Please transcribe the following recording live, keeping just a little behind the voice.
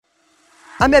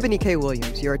I'm Ebony K.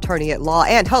 Williams, your attorney at law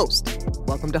and host.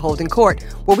 Welcome to Holding Court,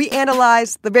 where we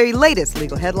analyze the very latest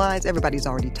legal headlines everybody's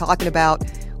already talking about.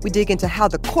 We dig into how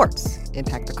the courts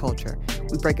impact the culture.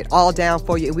 We break it all down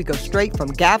for you, and we go straight from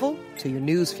gavel to your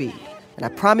news feed. And I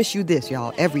promise you this,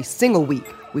 y'all, every single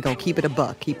week, we're going to keep it a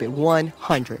buck, keep it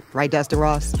 100. Right, Dustin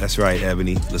Ross? That's right,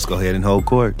 Ebony. Let's go ahead and hold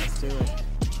court. Let's do it.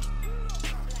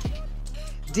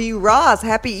 D. Ross,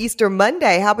 happy Easter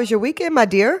Monday. How was your weekend, my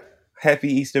dear? Happy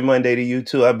Easter Monday to you,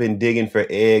 too. I've been digging for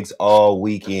eggs all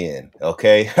weekend,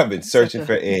 okay? I've been searching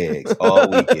for eggs all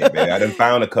weekend, man. I done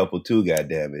found a couple, too,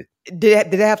 goddammit. Did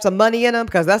they have some money in them?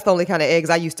 Because that's the only kind of eggs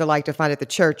I used to like to find at the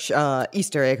church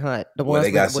Easter egg hunt. The ones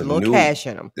with little cash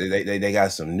in them. They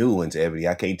got some new ones, Ebony.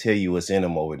 I can't tell you what's in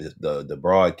them over the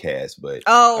broadcast, but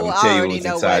I can tell you what's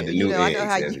inside the new eggs,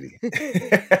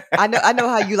 Ebony. I know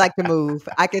how you like to move.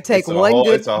 I can take one good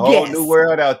guess. It's a whole new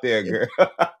world out there, girl.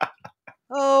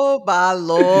 Oh, my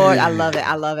Lord. I love it.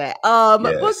 Yes.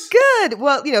 Well, good.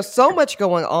 Well, so much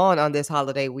going on this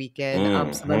holiday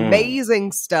weekend. Some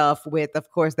amazing stuff with, of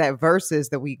course, that Versus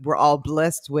that we were all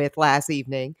blessed with last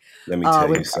evening. Let me tell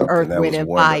you something. Earth, that Wind, was and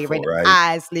wonderful, Fire, right? and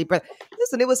Isley.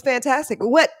 Listen, it was fantastic.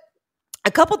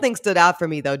 A couple things stood out for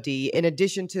me, though, D, in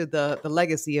addition to the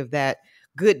legacy of that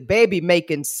good baby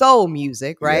making soul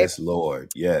music, right? Yes, Lord.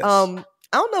 Yes.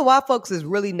 I don't know why folks is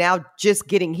really now just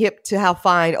getting hip to how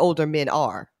fine older men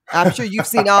are. I'm sure you've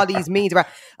seen all these memes. Right?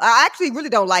 I actually really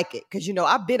don't like it because,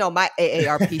 I've been on my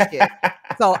AARP shit.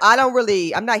 So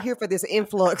I'm not here for this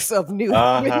influx of new.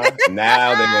 Now they're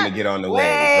going to get on the wave.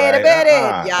 Wait a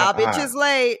minute. Y'all bitches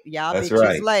late. That's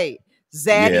right. Late.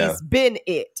 Zaddy's been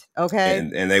it. Okay.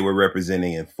 And they were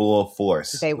representing in full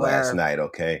force last night.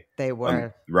 Okay. They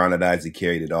were. Ronald Isaac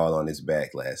carried it all on his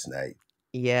back last night.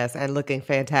 Yes, and looking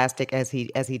fantastic as he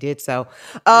did so.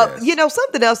 Yes.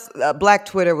 Something else Black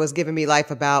Twitter was giving me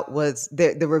life about was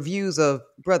the reviews of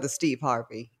Brother Steve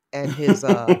Harvey and his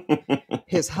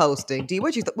his hosting. D,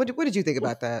 what did you think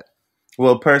about that?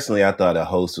 Well, personally, I thought a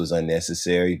host was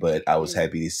unnecessary, but I was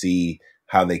happy to see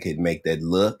how they could make that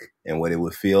look and what it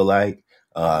would feel like.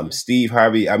 Steve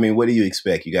Harvey, I mean, what do you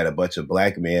expect? You got a bunch of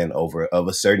black men of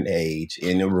a certain age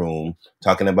in the room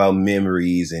talking about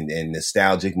memories and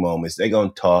nostalgic moments. They're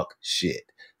going to talk shit.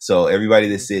 So everybody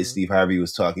that said Steve Harvey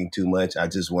was talking too much, I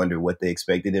just wonder what they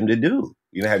expected him to do.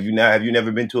 Have you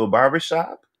never been to a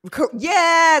barbershop?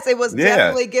 Yes, it was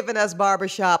definitely giving us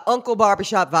Uncle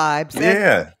Barbershop vibes.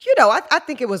 And, I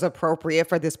think it was appropriate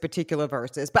for this particular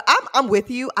Versus. But I'm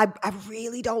with you. I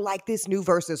really don't like this new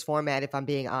Versus format, if I'm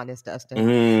being honest,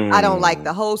 Dustin. I don't like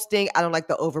the hosting. I don't like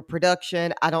the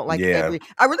overproduction. I don't like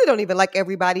I really don't even like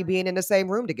everybody being in the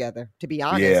same room together, to be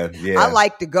honest. Yeah. I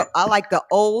like the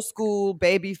old school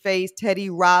Babyface, Teddy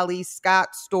Riley, Scott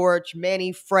Storch,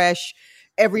 Manny Fresh.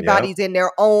 Everybody's in their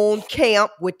own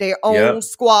camp with their own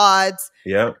squads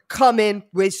coming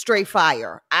with straight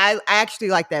fire. I actually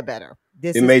like that better.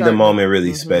 It made the moment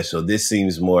really special. This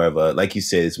seems more of like you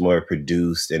said, it's more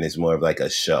produced and it's more of like a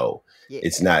show. Yeah.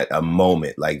 It's not a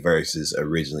moment like Versus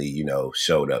originally,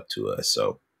 showed up to us.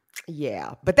 So.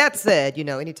 Yeah. But that said,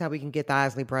 anytime we can get the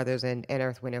Isley Brothers and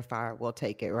Earth, Wind, and Fire, we'll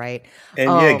take it, right?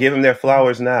 And give them their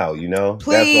flowers now,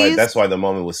 Please. That's why the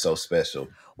moment was so special.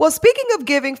 Well, speaking of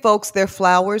giving folks their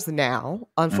flowers now,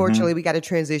 unfortunately, we got to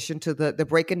transition to the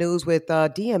breaking news with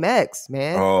DMX,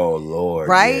 man. Oh, Lord.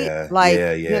 Right?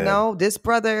 This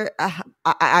brother,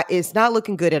 it's not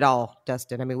looking good at all,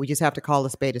 Dustin. I mean, we just have to call a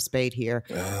spade here.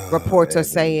 Reports are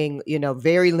saying,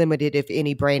 very limited, if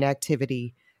any, brain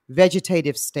activity,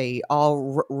 vegetative state,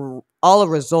 all a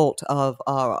result of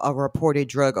a reported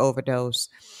drug overdose.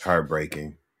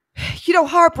 Heartbreaking.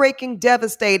 Heartbreaking,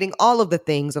 devastating, all of the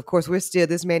things. Of course,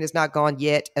 this man is not gone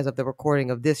yet as of the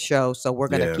recording of this show. So we're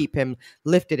going to keep him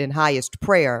lifted in highest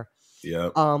prayer. Yeah.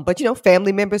 But,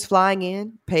 family members flying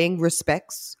in, paying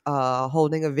respects,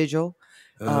 holding a vigil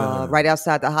right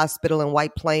outside the hospital in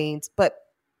White Plains. But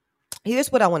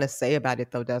here's what I want to say about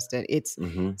it, though, Dustin. It's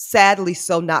sadly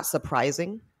so not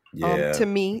surprising to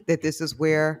me that this is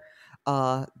where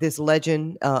this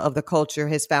legend of the culture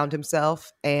has found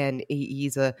himself, and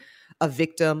he's a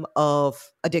victim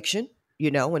of addiction,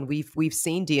 and we've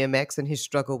seen DMX and his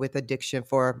struggle with addiction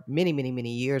for many, many,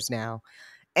 many years now.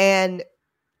 And,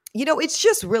 it's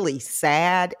just really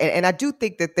sad. And I do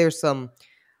think that there's some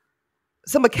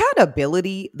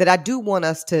accountability that I do want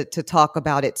us to talk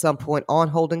about at some point on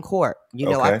Holding Court.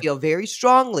 I feel very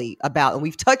strongly about, and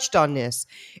we've touched on this,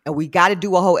 and we got to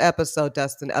do a whole episode,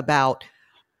 Dustin, about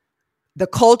the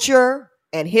culture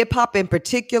and hip hop in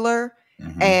particular,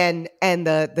 and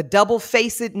the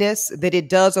double-facedness that it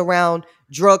does around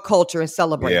drug culture and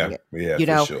celebrating it. Yeah, you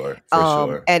know, for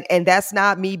sure. And that's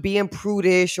not me being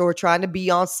prudish or trying to be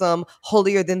on some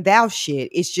holier than thou shit.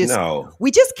 It's just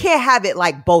we just can't have it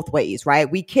like both ways, right?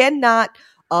 We cannot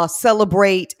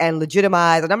celebrate and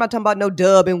legitimize. And I'm not talking about no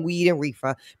dub and weed and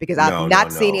reefer, because I've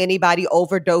not seen anybody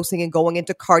overdosing and going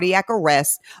into cardiac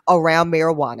arrest around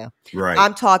marijuana. Right.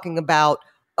 I'm talking about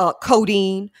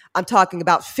codeine. I'm talking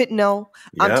about fentanyl.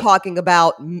 I'm talking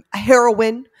about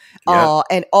heroin,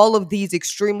 and all of these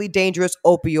extremely dangerous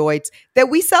opioids that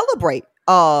we celebrate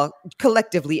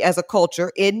collectively as a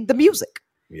culture in the music.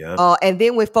 Yeah. And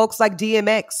then when folks like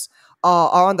DMX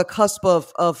are on the cusp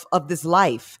of this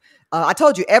life, I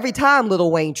told you, every time Lil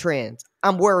Wayne trends,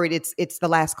 I'm worried it's the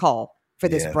last call for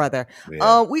this brother.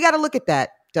 Yeah. We got to look at that,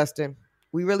 Dustin.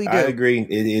 We really do. I agree.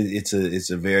 It's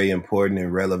a very important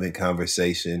and relevant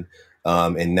conversation.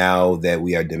 And now that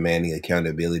we are demanding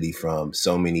accountability from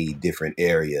so many different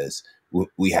areas,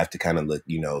 we have to kind of look,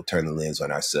 turn the lens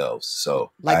on ourselves.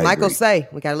 So, like Michael say,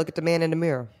 we got to look at the man in the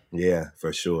mirror. Yeah,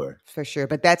 for sure. For sure.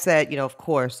 But that said, of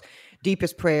course,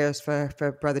 deepest prayers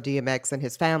for Brother DMX and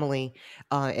his family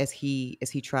as he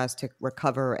tries to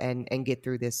recover and get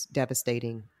through this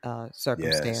devastating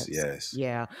circumstance. Yes.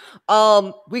 Yeah.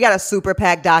 We got a super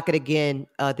packed docket again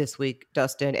this week,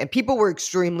 Dustin. And people were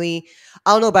extremely,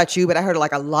 I don't know about you, but I heard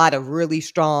like a lot of really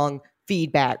strong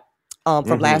feedback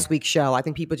from last week's show. I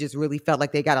think people just really felt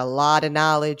like they got a lot of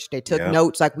knowledge. They took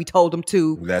notes like we told them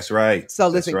to. That's right. So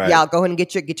listen, y'all go ahead and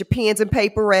get your pens and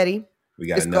paper ready. We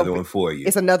got another one for you.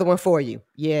 It's another one for you.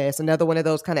 Yeah, it's another one of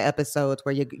those kind of episodes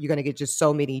where you're going to get just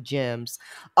so many gems.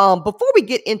 Before we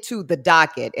get into the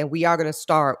docket, and we are going to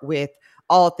start with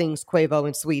all things Quavo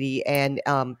and Sweetie, and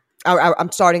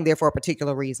I'm starting there for a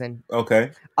particular reason.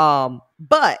 Okay.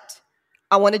 But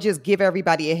I want to just give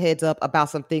everybody a heads up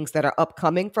about some things that are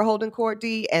upcoming for Holding Court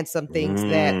D and some things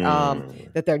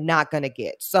that they're not going to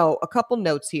get. So a couple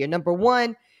notes here. Number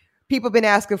one, people have been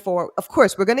asking for, of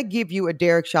course, we're going to give you a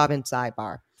Derek Chauvin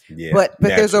sidebar. Yeah, but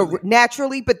there's a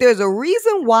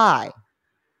reason why,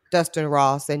 Dustin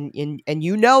Ross, and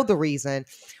the reason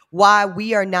why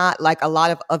we are not like a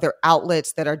lot of other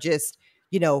outlets that are just,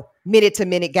 minute to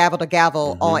minute, gavel to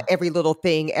gavel on every little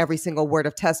thing, every single word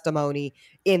of testimony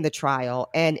in the trial.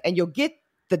 And you'll get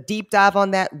the deep dive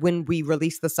on that when we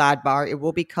release the sidebar. It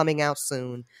will be coming out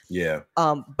soon. Yeah.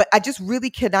 But I just really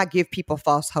cannot give people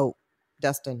false hope,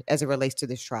 Dustin, as it relates to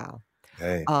this trial.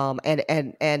 Hey.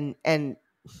 And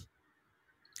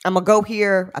I'm gonna go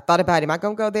here. I thought about it. Am I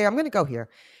gonna go there? I'm gonna go here.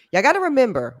 Y'all got to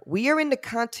remember, we are in the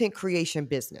content creation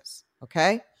business,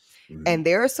 okay? And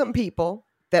there are some people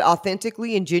that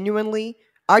authentically and genuinely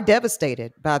are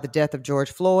devastated by the death of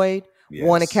George Floyd,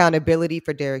 want accountability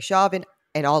for Derek Chauvin,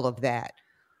 and all of that.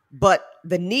 But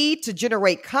the need to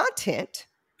generate content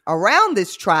around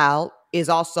this trial is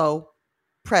also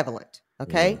prevalent.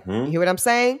 Okay. You hear what I'm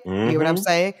saying? You hear what I'm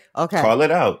saying? Okay. Call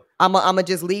it out. I'm gonna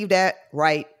just leave that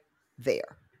right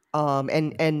there.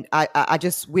 And I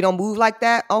just, we don't move like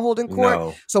that on Holding Court.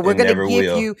 No, so we're going to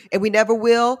give you, and we never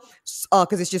will,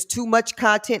 because it's just too much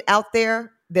content out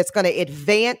there that's going to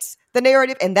advance the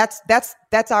narrative. And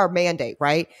that's our mandate,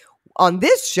 right? On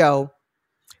this show,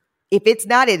 if it's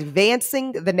not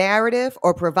advancing the narrative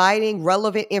or providing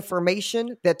relevant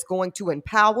information that's going to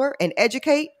empower and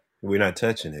educate, we're not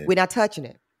touching it. We're not touching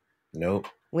it. Nope.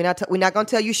 We're not going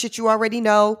to tell you shit you already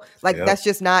know. Like, that's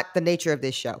just not the nature of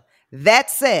this show.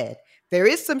 That said, there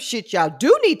is some shit y'all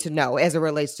do need to know as it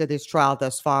relates to this trial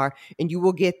thus far, and you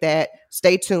will get that.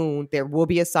 Stay tuned. There will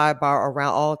be a sidebar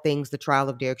around all things the trial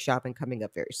of Derek Chauvin coming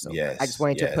up very soon. Yes, I just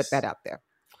wanted to put that out there.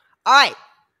 All right.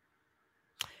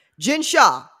 Jen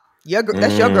Shah.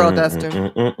 That's your girl,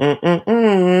 Dustin.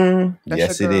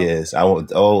 Yes, it is. I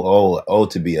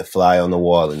want to be a fly on the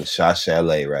wall in the Shah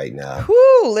Chalet right now.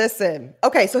 Whoo, listen.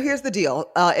 Okay, so here's the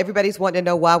deal. Everybody's wanting to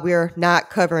know why we're not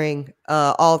covering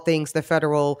all things the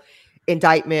federal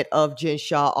indictment of Jen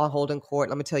Shah on Holding Court.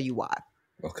 Let me tell you why.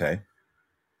 Okay.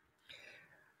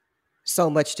 So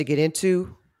much to get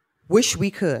into. Wish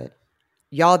we could.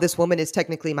 Y'all, this woman is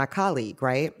technically my colleague,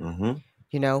 right?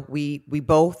 We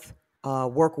both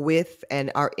work with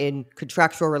and are in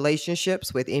contractual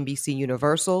relationships with NBC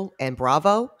Universal and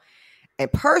Bravo.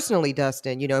 And personally,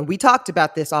 Dustin, and we talked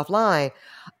about this offline,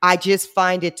 I just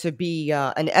find it to be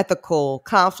an ethical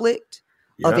conflict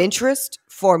of interest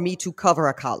for me to cover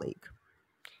a colleague.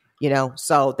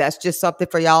 So that's just something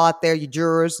for y'all out there. You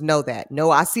jurors know that.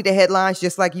 No, I see the headlines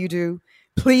just like you do.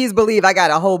 Please believe I got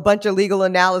a whole bunch of legal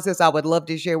analysis I would love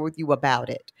to share with you about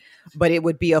it. But it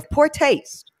would be of poor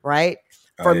taste, right?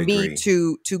 For me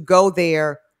to go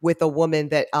there with a woman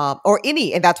that,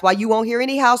 and that's why you won't hear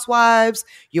any housewives,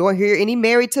 you won't hear any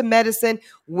Married to Medicine.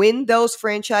 When those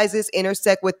franchises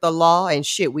intersect with the law, and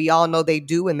shit, we all know they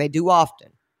do, and they do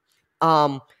often.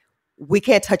 We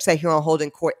can't touch that here on Holding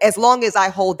Court as long as I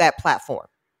hold that platform.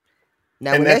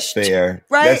 Now, and that's fair.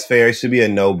 Right? That's fair. It should be a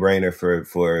no-brainer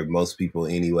for most people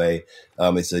anyway.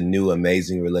 It's a new,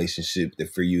 amazing relationship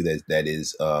for you that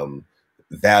is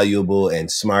valuable and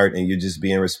smart, and you're just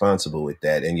being responsible with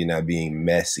that, and you're not being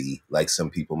messy like some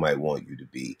people might want you to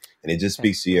be. And it just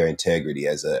speaks to your integrity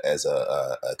as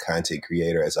a content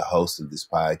creator, as a host of this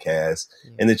podcast,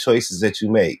 and the choices that you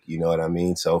make. You know what I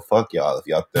mean? So fuck y'all. If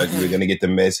y'all thought you were gonna get the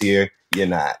mess here, you're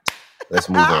not. Let's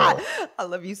move on. I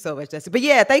love you so much, Dustin. But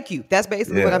yeah, thank you. That's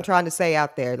basically what I'm trying to say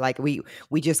out there. Like we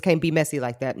just can't be messy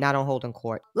like that. Not on Holding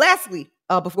Court. Lastly,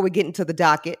 before we get into the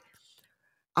docket,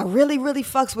 I really, really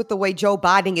fucks with the way Joe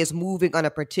Biden is moving on a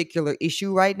particular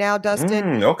issue right now,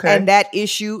 Dustin. Okay. And that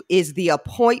issue is the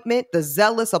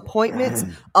zealous appointments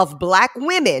of Black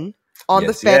women on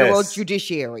the federal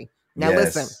judiciary. Now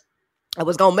listen. I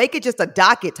was going to make it just a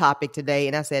docket topic today,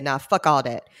 and I said, nah, fuck all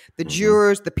that. The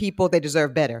jurors, the people, they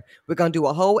deserve better. We're going to do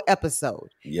a whole episode.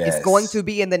 Yes. It's going to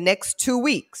be in the next 2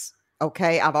 weeks,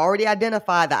 okay? I've already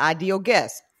identified the ideal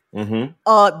guest.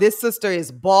 This sister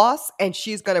is boss, and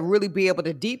she's going to really be able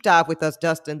to deep dive with us,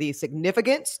 Dustin, the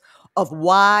significance of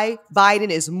why Biden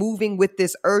is moving with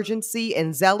this urgency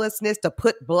and zealousness to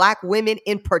put Black women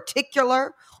in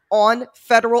particular on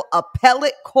federal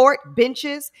appellate court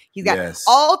benches. He's got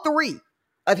all 3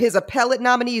 of his appellate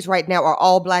nominees right now are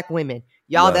all Black women.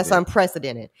 Y'all, that's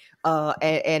unprecedented.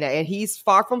 And he's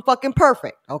far from fucking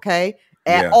perfect, okay?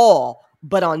 At all.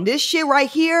 But on this shit right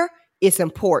here, it's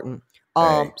important.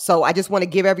 So I just want to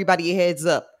give everybody a heads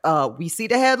up. We see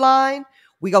the headline.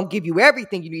 We're going to give you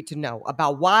everything you need to know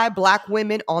about why Black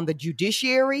women on the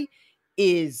judiciary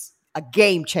is a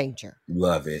game changer.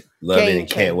 Love it. Love it. And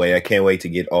can't wait. I can't wait to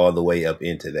get all the way up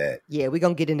into that. Yeah, we're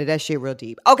going to get into that shit real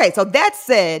deep. Okay, so that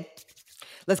said,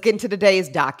 let's get into today's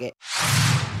docket.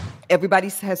 Everybody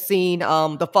has seen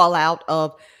the fallout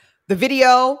of the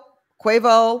video,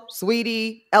 Quavo,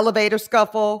 Sweetie, elevator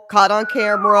scuffle, caught on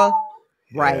camera.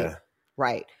 Yeah.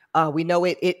 Right. We know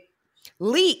it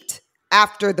leaked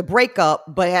after the breakup,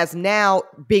 but has now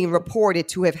being reported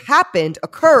to have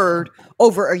occurred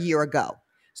over a year ago.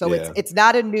 So it's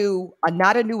not a new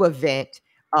event,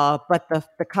 but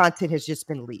the content has just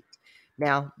been leaked.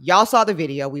 Now, y'all saw the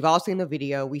video. We've all seen the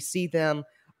video. We see them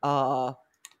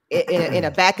in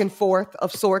a back and forth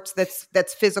of sorts.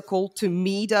 That's physical to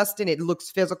me, Dustin. It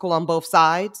looks physical on both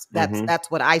sides.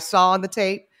 That's what I saw on the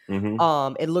tape.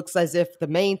 It looks as if the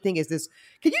main thing is this.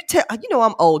 Can you tell? You know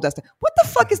I'm old, Dustin. What the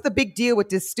fuck is the big deal with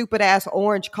this stupid ass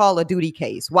orange Call of Duty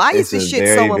case? Why is this shit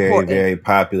so important? It's a very, very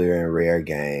popular and rare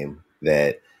game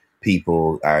that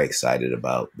people are excited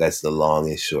about. That's the long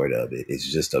and short of it.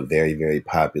 It's just a very, very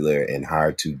popular and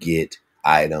hard to get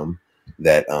item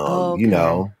that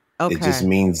it just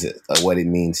means what it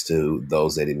means to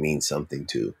those that it means something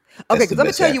to. Okay, because let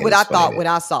me tell you what I thought when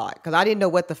I saw it, because I didn't know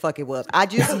what the fuck it was. I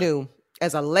just knew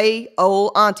as a lay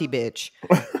old auntie bitch,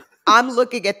 I'm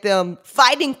looking at them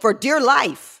fighting for dear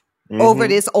life over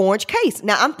this orange case.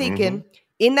 Now I'm thinking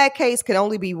in that case could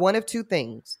only be one of 2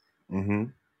 things.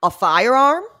 A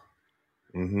firearm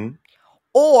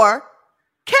or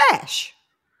cash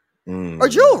or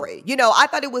jewelry. You know, I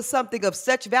thought it was something of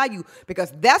such value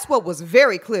because that's what was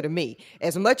very clear to me.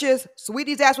 As much as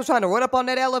Sweetie's ass was trying to run up on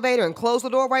that elevator and close the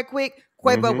door right quick,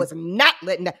 Quavo was not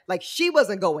letting that. Like, she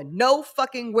wasn't going no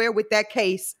fucking where with that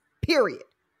case, period.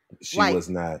 She was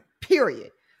not.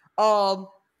 Period.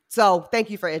 So thank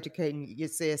you for educating your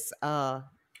sis. A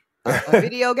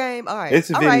video game? All right.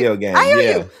 It's a video game. I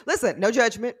hear you. Listen, no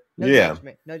judgment. No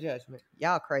judgment.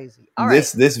 Y'all crazy. All right.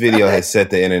 This video has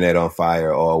set the internet on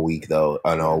fire all week, though,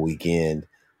 and all weekend.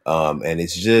 And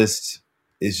it's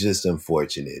just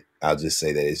unfortunate. I'll just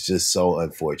say that it's just so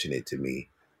unfortunate to me.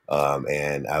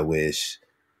 And I wish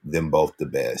them both the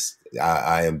best.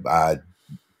 I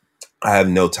have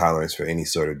no tolerance for any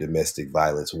sort of domestic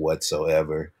violence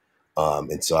whatsoever.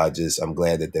 And so I'm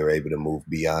glad that they're able to move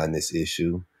beyond this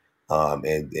issue.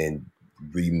 And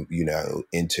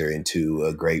enter into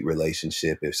a great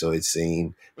relationship, if so it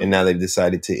seemed, and now they've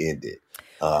decided to end it.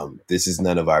 This is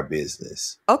none of our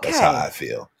business. Okay, that's how I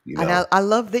feel. You know? And I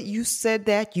love that you said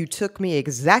that. You took me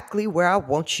exactly where I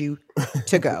want you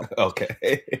to go.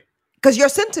 Okay, because your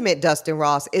sentiment, Dustin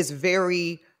Ross, is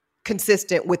very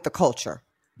consistent with the culture.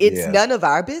 It's none of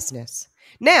our business.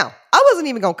 Now, I wasn't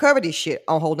even going to cover this shit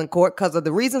on Holding Court because of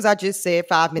the reasons I just said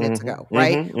 5 minutes ago,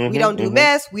 right? We don't do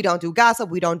mess. We don't do gossip.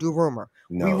 We don't do rumor.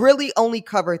 No. We really only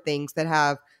cover things that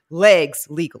have legs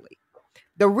legally.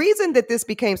 The reason that this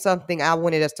became something I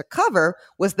wanted us to cover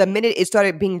was the minute it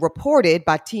started being reported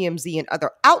by TMZ and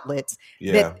other outlets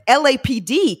that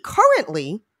LAPD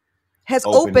currently has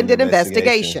opened an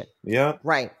investigation. Yeah.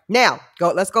 Right. Now,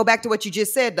 let's go back to what you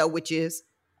just said, though, which is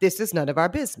this is none of our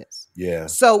business. Yeah.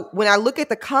 So when I look at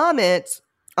the comments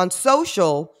on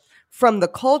social from the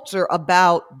culture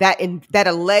about that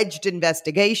alleged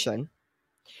investigation,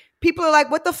 people are like,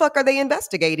 what the fuck are they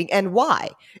investigating and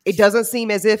why? It doesn't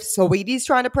seem as if Saweetie's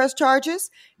trying to press charges.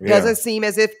 Doesn't seem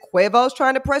as if Quavo's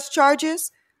trying to press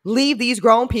charges. Leave these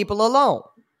grown people alone.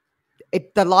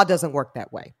 The law doesn't work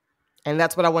that way. And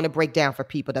that's what I want to break down for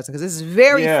people, because this is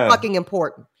very fucking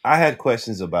important. I had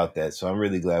questions about that, so I'm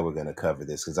really glad we're going to cover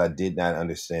this, because I did not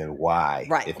understand why,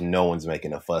 if no one's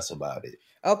making a fuss about it.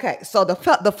 Okay, so the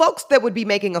folks that would be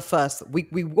making a fuss,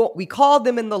 we call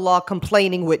them in the law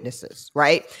complaining witnesses,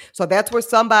 right? So that's where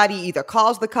somebody either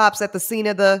calls the cops at the scene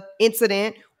of the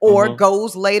incident or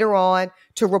goes later on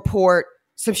to report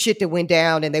some shit that went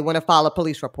down and they want to file a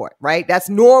police report, right? That's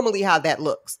normally how that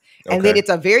looks. Okay. And then it's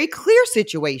a very clear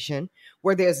situation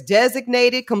where there's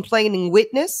designated complaining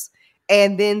witness,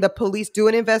 and then the police do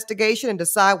an investigation and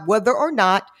decide whether or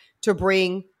not to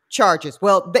bring charges.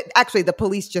 Well, actually, the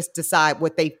police just decide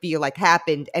what they feel like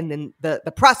happened, and then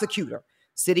the prosecutor,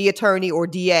 city attorney, or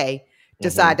DA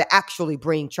decide to actually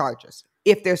bring charges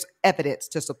if there's evidence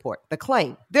to support the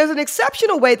claim. There's an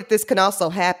exceptional way that this can also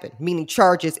happen, meaning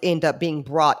charges end up being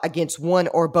brought against one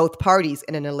or both parties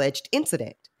in an alleged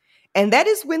incident. And that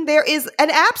is when there is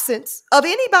an absence of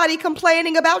anybody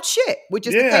complaining about shit, which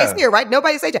is the case here, right?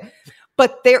 Nobody saying that.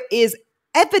 But there is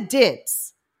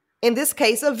evidence, in this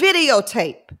case, a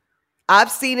videotape.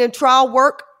 I've seen in trial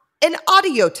work an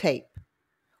audio tape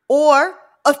or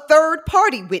a third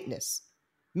party witness,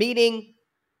 meaning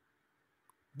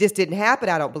this didn't happen,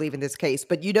 I don't believe, in this case.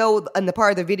 But in the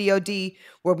part of the video, D,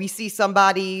 where we see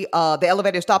somebody, the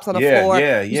elevator stops on the floor.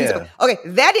 Okay,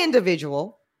 that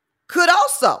individual could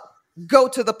also go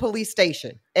to the police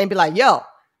station and be like, yo,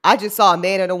 I just saw a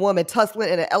man and a woman tussling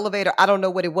in an elevator. I don't know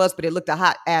what it was, but it looked a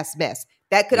hot ass mess.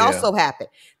 That could also happen.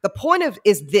 The point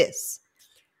is this.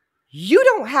 You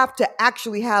don't have to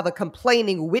actually have a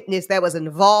complaining witness that was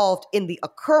involved in the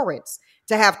occurrence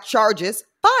to have charges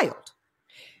filed.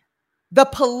 The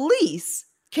police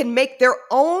can make their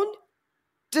own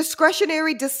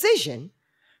discretionary decision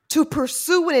to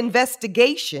pursue an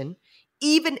investigation,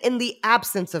 even in the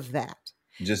absence of that.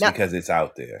 Because it's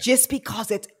out there. Just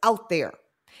because it's out there.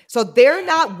 So they're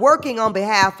not working on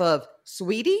behalf of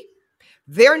Saweetie.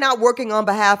 They're not working on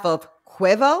behalf of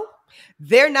Quavo.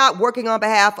 They're not working on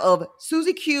behalf of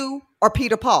Susie Q or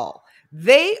Peter Paul.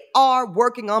 They are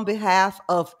working on behalf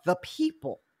of the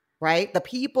people, right? The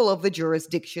people of the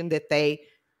jurisdiction that they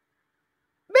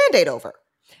mandate over.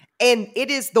 And it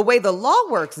is the way the law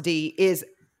works, D, is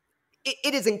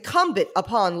it is incumbent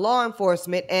upon law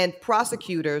enforcement and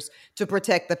prosecutors to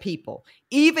protect the people,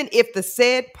 even if the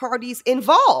said parties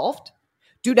involved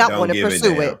do not want to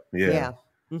pursue it. Yeah.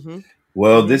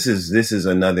 Well, this is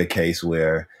another case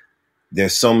where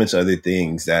there's so much other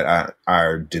things that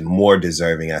are more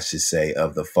deserving, I should say,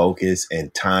 of the focus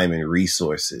and time and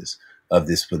resources of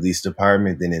this police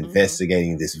department than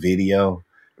investigating this video.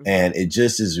 And it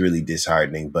just is really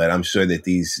disheartening. But I'm sure that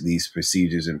these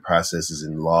procedures and processes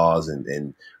and laws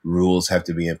and rules have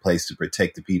to be in place to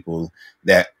protect the people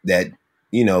that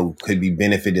could be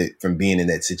benefited from being in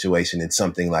that situation, and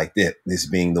something like this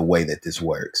being the way that this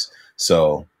works.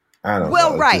 So I don't know.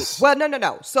 Well, right. Well,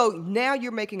 no. So now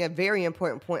you're making a very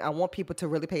important point. I want people to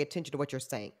really pay attention to what you're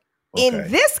saying. Okay.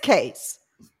 In this case,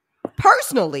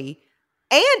 personally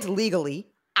and legally,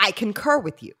 I concur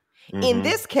with you. In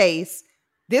this case,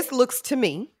 this looks to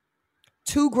me,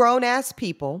 two grown-ass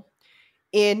people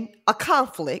in a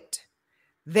conflict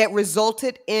that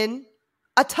resulted in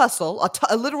a tussle,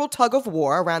 a literal tug of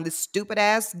war around this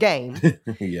stupid-ass game.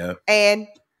 Yeah. And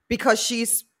because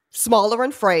she's smaller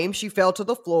in frame, she fell to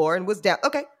the floor and was down.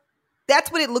 Okay, that's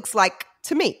what it looks like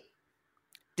to me.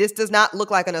 This does not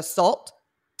look like an assault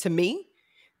to me.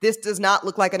 This does not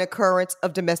look like an occurrence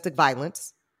of domestic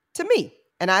violence to me.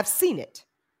 And I've seen it.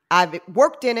 I've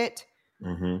worked in it.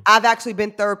 I've actually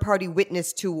been third-party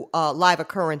witness to live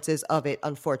occurrences of it,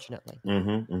 unfortunately.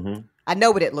 I know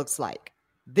what it looks like.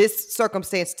 This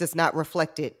circumstance does not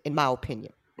reflect it, in my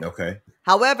opinion. Okay.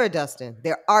 However, Dustin,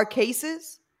 there are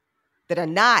cases that are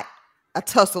not a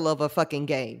tussle of a fucking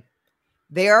game.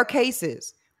 There are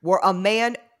cases where a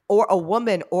man or a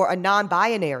woman or a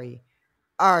non-binary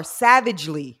are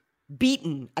savagely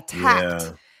beaten,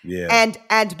 attacked,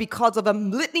 and because of a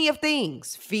litany of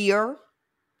things, fear,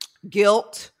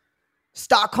 guilt,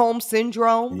 Stockholm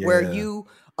syndrome, where you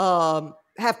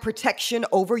have protection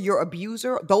over your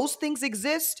abuser. Those things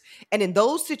exist. And in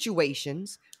those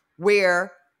situations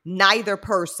where neither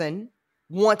person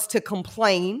wants to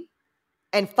complain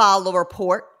and file a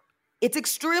report, it's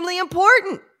extremely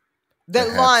important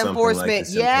that law enforcement,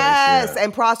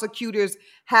 and prosecutors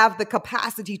have the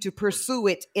capacity to pursue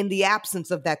it in the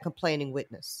absence of that complaining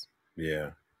witness.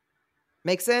 Yeah.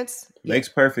 Make sense? Makes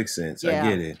perfect sense. Yeah. I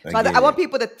get it. I want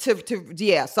people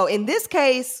to. So in this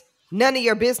case, none of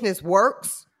your business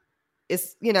works.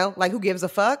 It's, like, who gives a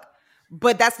fuck?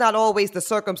 But that's not always the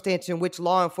circumstance in which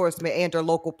law enforcement and or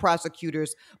local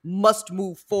prosecutors must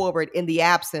move forward in the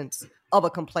absence of a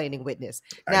complaining witness.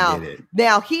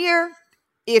 Now here,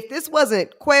 if this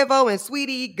wasn't Quavo and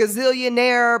Sweetie,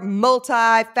 gazillionaire,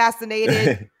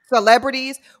 multi-fascinated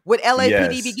celebrities, would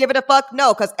LAPD be giving a fuck?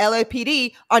 No, because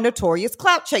LAPD are notorious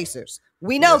clout chasers.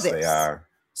 We know this. They are.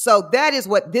 So that is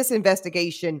what this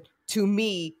investigation, to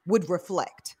me, would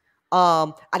reflect.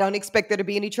 I don't expect there to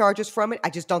be any charges from it. I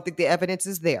just don't think the evidence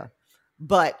is there.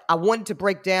 But I wanted to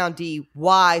break down, D,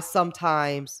 why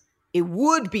sometimes it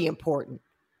would be important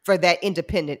for that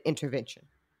independent intervention.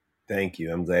 Thank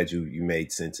you. I'm glad you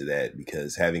made sense of that,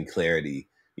 because having clarity,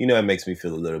 it makes me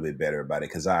feel a little bit better about it,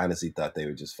 because I honestly thought they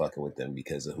were just fucking with them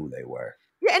because of who they were.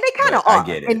 Yeah, and they kind of are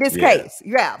in this case.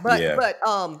 Yeah, but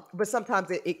sometimes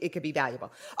it could be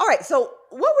valuable. All right, so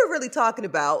what we're really talking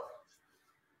about,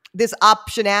 this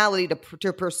optionality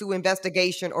to pursue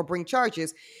investigation or bring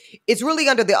charges, it's really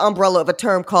under the umbrella of a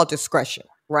term called discretion,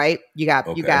 right? You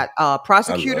got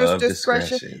prosecutors'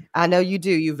 discretion. I know you do.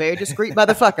 You're very discreet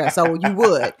motherfucker, so you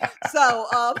would. So,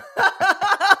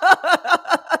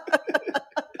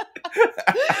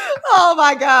 oh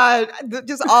my God,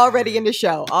 just already in the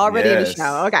show. In the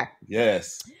show. Okay.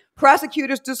 Yes.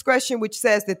 Prosecutors' discretion, which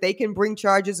says that they can bring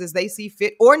charges as they see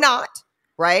fit or not.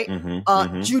 Right?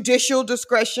 Judicial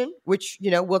discretion, which,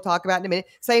 we'll talk about in a minute.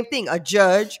 Same thing. A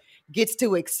judge gets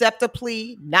to accept a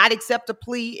plea, not accept a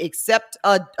plea, accept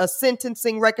a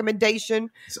sentencing recommendation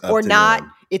or not.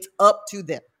 It's up to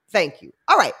them. Thank you.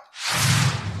 All right.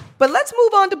 But let's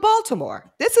move on to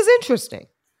Baltimore. This is interesting.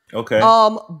 Okay.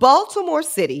 Baltimore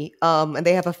City, and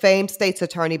they have a famed state's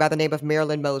attorney by the name of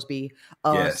Marilyn Mosby.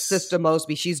 Sister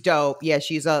Mosby. She's dope. Yeah,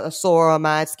 she's a soror of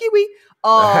mine. Skiwi.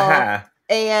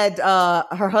 And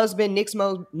her husband,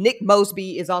 Nick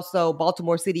Mosby, is also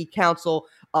Baltimore City Council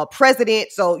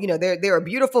president. So, they're a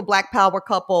beautiful Black power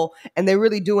couple, and they're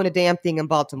really doing a damn thing in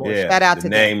Baltimore. Yeah, shout out to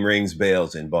them. The name rings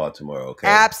bells in Baltimore, okay?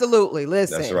 Absolutely.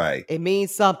 Listen. That's right. It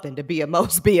means something to be a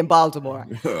Mosby in Baltimore.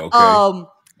 Okay.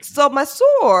 So my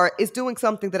soror is doing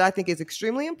something that I think is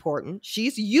extremely important.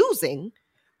 She's using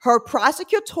her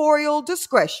prosecutorial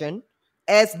discretion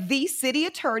as the city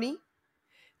attorney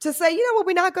to say, what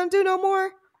we're not going to do no more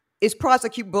is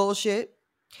prosecute bullshit.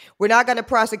 We're not going to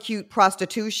prosecute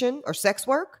prostitution or sex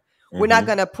work. We're not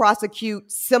going to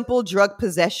prosecute simple drug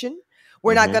possession.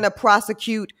 We're not going to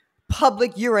prosecute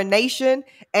public urination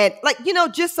and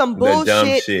just some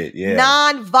bullshit,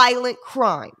 non-violent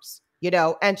crimes,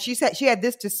 And she had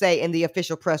this to say in the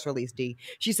official press release, D.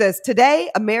 She says,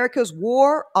 today, America's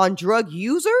war on drug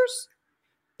users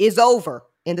is over.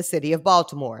 In the city of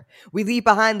Baltimore, we leave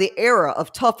behind the era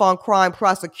of tough on crime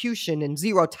prosecution and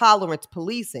zero tolerance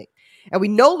policing, and we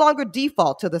no longer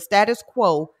default to the status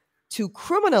quo to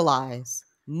criminalize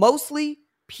mostly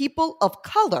people of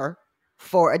color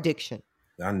for addiction.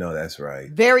 I know that's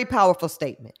right. Very powerful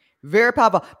statement. Very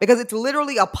powerful, because it's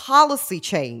literally a policy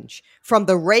change from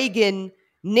the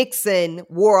Reagan-Nixon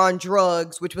war on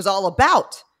drugs, which was all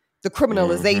about the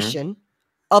criminalization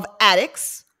of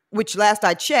addicts, which last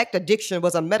I checked, addiction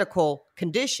was a medical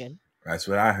condition. That's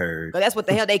what I heard. But that's what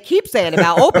the hell they keep saying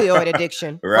about opioid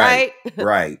addiction, right?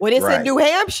 Right. When it's in New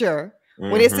Hampshire,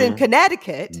 when it's in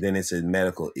Connecticut. Then it's a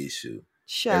medical issue.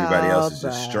 Everybody else is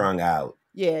just strung out.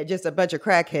 Yeah, just a bunch of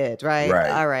crackheads, right?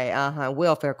 Right. All right.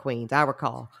 Welfare queens, I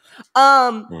recall.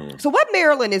 So what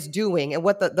Maryland is doing and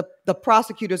what the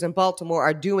prosecutors in Baltimore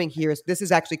are doing here is this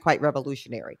is actually quite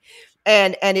revolutionary.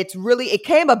 And it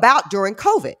came about during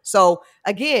COVID. So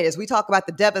again, as we talk about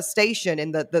the devastation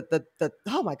and the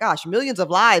oh my gosh, millions of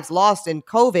lives lost in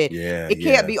COVID, it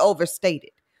can't be overstated.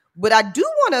 But I do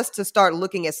want us to start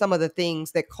looking at some of the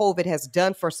things that COVID has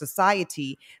done for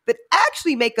society that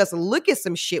actually make us look at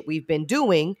some shit we've been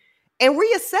doing and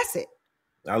reassess it.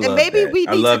 I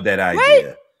love that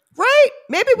idea. Right?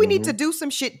 Maybe we need to do some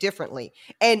shit differently.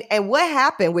 And what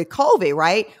happened with COVID,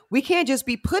 right? We can't just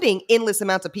be putting endless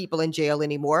amounts of people in jail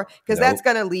anymore because that's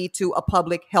going to lead to a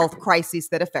public health crisis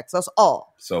that affects us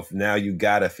all. So now you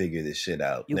got to figure this shit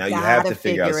out. Now you have to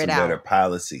figure out some better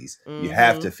policies. You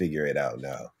have to figure it out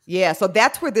now. Yeah, so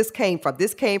that's where this came from.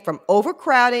 This came from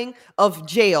overcrowding of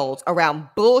jails around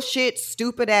bullshit,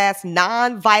 stupid ass,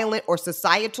 non-violent or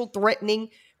societal threatening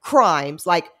crimes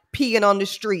like peeing on the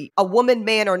street, a woman,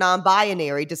 man, or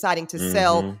non-binary deciding to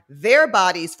sell their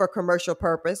bodies for commercial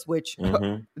purpose, which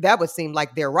that would seem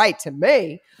like their right to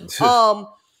me.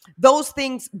 Those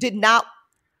things did not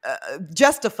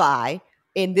justify,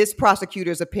 in this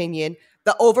prosecutor's opinion,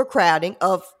 the overcrowding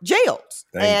of jails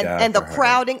and the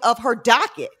crowding of her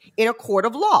docket in a court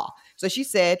of law. So she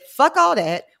said, fuck all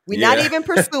that. We're not even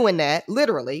pursuing that,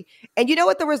 literally. And you know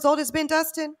what the result has been,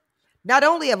 Dustin? Not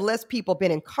only have less people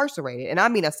been incarcerated, and I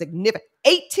mean a significant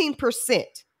 18%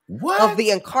 of the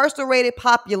incarcerated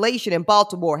population in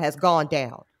Baltimore has gone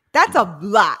down. That's a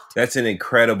lot. That's an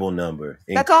incredible number.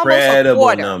 That's incredible almost a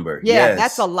quarter. Number. Yeah, yes.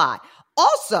 That's a lot.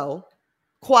 Also,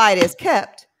 quiet as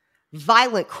kept,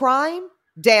 violent crime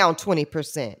down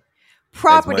 20%.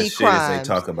 Property crimes. They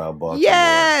talk about Baltimore.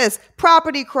 Yes,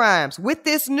 property crimes with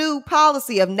this new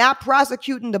policy of not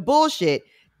prosecuting the bullshit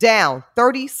down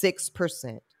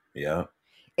 36%. Yeah.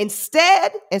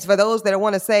 Instead, and for those that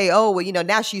want to say, oh, well,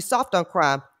 now she's soft on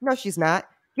crime. No, she's not.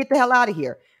 Get the hell out of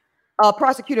here.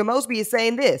 Prosecutor Mosby is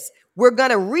saying this. We're going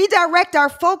to redirect our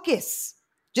focus.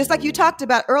 Just like you talked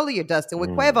about earlier, Dustin, with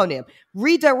Quavo and them.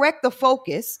 Redirect the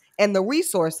focus and the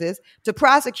resources to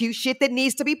prosecute shit that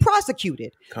needs to be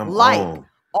prosecuted. Like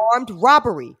armed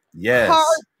robbery,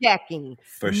 carjacking,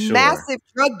 massive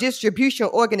drug distribution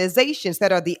organizations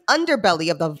that are the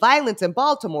underbelly of the violence in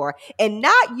Baltimore, and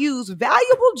not use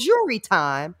valuable jury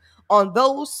time on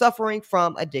those suffering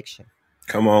from addiction.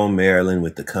 Come on, Maryland,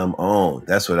 with the come on.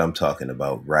 That's what I'm talking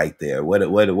about right there. What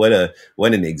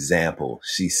an example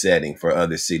she's setting for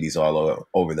other cities all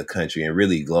over the country and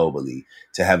really globally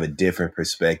to have a different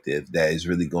perspective that is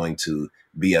really going to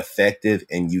be effective.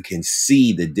 And you can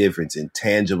see the difference in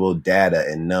tangible data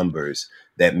and numbers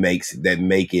that make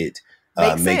it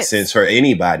make sense for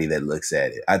anybody that looks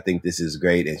at it. I think this is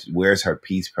great. And where's her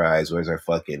Peace Prize? Where's her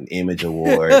fucking Image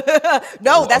Award?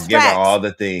 No, that's give facts. her all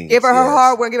the things. Give her her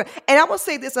hard work. And I'm gonna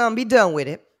say this. Be done with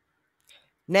it.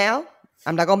 Now,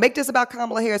 I'm not gonna make this about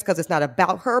Kamala Harris because it's not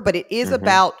about her, but it is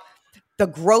about the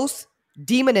gross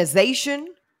demonization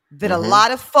that a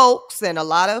lot of folks and a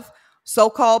lot of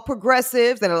so-called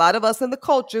progressives and a lot of us in the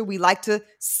culture, we like to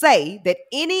say that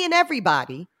any and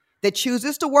everybody that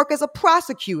chooses to work as a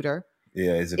prosecutor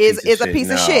is a piece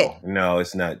of shit. No,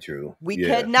 it's not true. We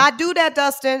cannot do that,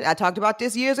 Dustin. I talked about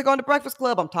this years ago in the Breakfast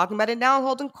Club. I'm talking about it now in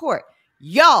Holden Court.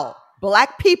 Y'all,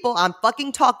 black people, I'm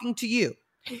fucking talking to you.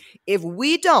 If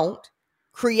we don't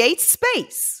create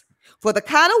space for the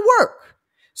kind of work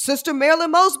Sister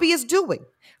Marilyn Mosby is doing,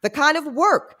 the kind of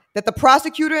work that the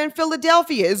prosecutor in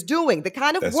Philadelphia is doing, the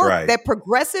kind of work that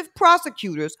progressive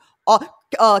prosecutors are,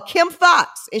 Kim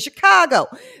Fox in Chicago,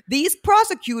 these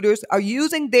prosecutors are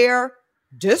using their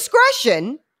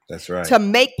discretion to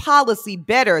make policy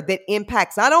better that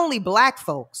impacts not only black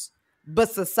folks, but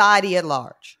society at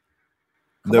large.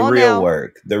 The real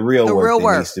work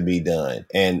that needs to be done.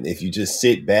 And if you just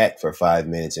sit back for 5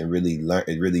 minutes and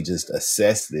really just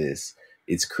assess this,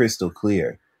 it's crystal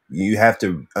clear. You have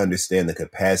to understand the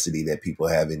capacity that people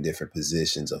have in different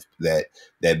positions of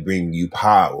that bring you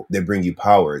power,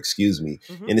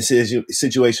 in a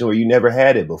situation where you never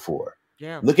had it before.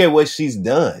 Yeah. Look at what she's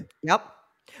done. Yep.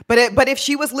 But if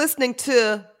she was listening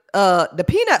to the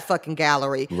peanut fucking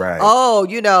gallery, right? Oh,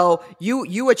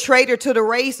 you a traitor to the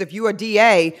race if you are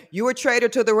DA. You a traitor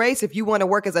to the race if you want to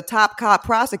work as a top cop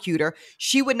prosecutor.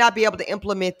 She would not be able to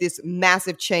implement this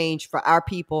massive change for our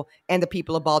people and the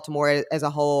people of Baltimore as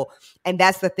a whole. And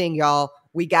that's the thing, y'all.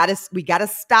 We gotta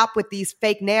stop with these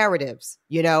fake narratives.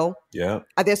 Yeah.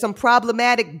 Are there some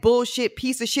problematic bullshit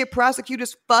piece of shit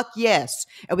prosecutors? Fuck yes.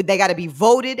 And they got to be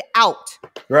voted out.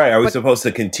 Right. Are we supposed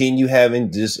to continue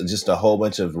having just a whole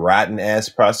bunch of rotten ass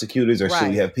prosecutors, or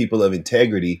should we have people of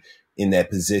integrity in that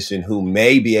position who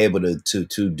may be able to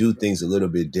do things a little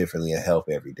bit differently and help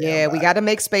every day? Yeah, we got to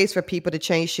make space for people to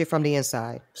change shit from the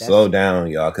inside. Slow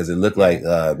down, y'all, because it looked like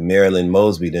Marilyn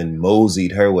Mosby then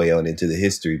moseyed her way on into the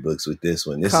history books with this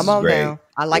one. This is great. Now.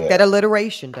 I like that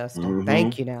alliteration, Dustin.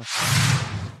 Thank you now.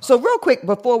 So real quick,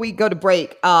 before we go to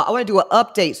break, I want to do an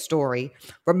update story.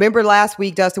 Remember last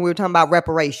week, Dustin, we were talking about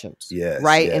reparations,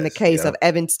 in the case of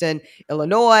Evanston,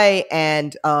 Illinois,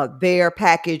 and their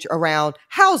package around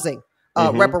housing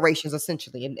reparations,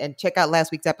 essentially. And check out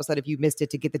last week's episode if you missed it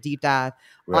to get the deep dive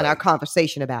on our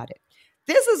conversation about it.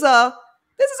 This is a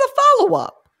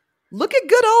follow-up. Look at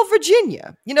good old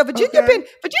Virginia. Virginia kind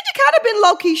of been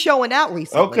low-key showing out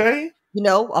recently. Okay.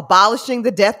 Abolishing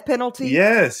the death penalty.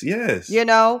 Yes.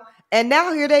 And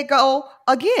now here they go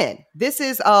again. This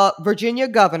is Virginia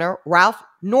Governor Ralph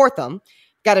Northam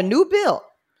got a new bill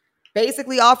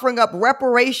basically offering up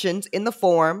reparations in the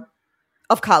form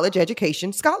of college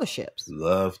education scholarships.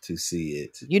 Love to see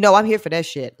it. I'm here for that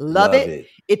shit. Love it.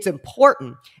 It's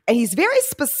important. And he's very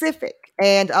specific.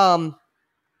 And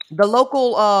the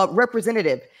local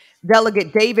representative,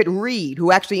 Delegate David Reed,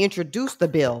 who actually introduced the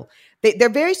bill, they're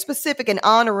very specific in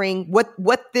honoring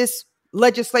what this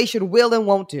legislation will and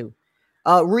won't do.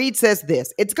 Reed says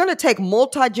this: it's going to take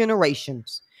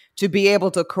multi-generations to be able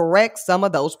to correct some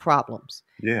of those problems.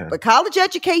 Yeah. But college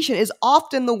education is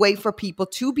often the way for people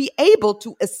to be able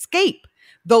to escape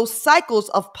those cycles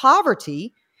of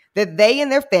poverty that they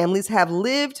and their families have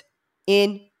lived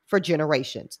in for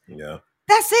generations. Yeah.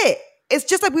 That's it. It's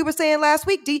just like we were saying last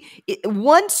week, D.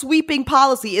 One sweeping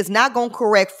policy is not going to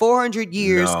correct 400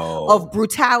 years of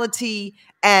brutality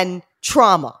and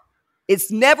trauma.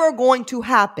 It's never going to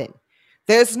happen.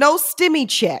 There's no STEMI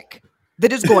check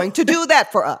that is going to do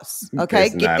that for us. Okay,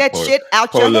 get that shit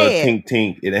out your head. Tink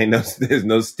tink. It ain't there's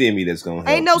no STEMI that's gonna help.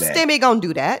 Ain't no STEMI gonna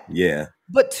do that. Yeah.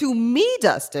 But to me,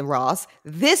 Dustin Ross,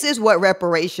 this is what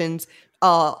reparations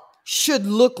should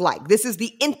look like. This is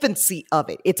the infancy of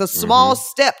it. It's a small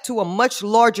step to a much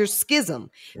larger schism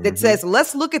that says,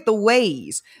 let's look at the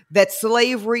ways that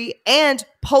slavery and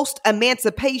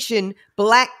post-emancipation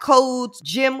Black codes,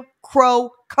 Jim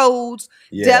Crow codes,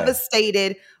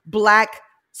 devastated Black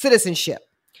citizenship.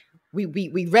 We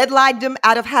redlined them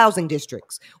out of housing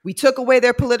districts. We took away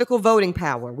their political voting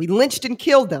power. We lynched and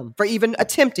killed them for even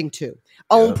attempting to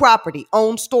own property,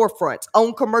 own storefronts,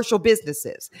 own commercial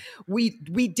businesses. We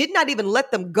did not even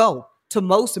let them go to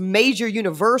most major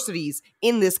universities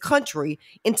in this country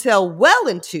until well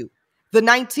into the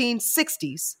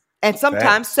 1960s and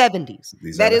sometimes 70s.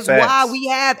 That is why we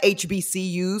have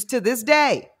HBCUs to this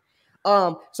day.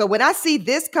 So when I see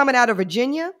this coming out of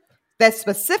Virginia, that's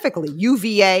specifically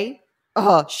UVA.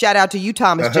 Shout out to you,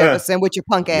 Thomas Jefferson, with your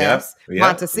punk ass.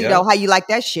 Montecito, how you like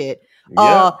that shit?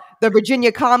 The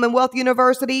Virginia Commonwealth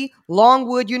University,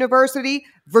 Longwood University,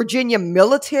 Virginia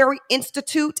Military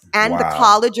Institute, and the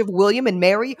College of William and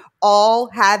Mary, all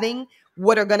having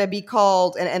what are going to be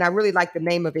called, and I really like the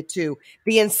name of it too,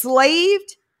 the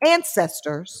Enslaved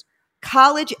Ancestors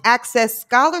College Access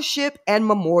Scholarship and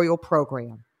Memorial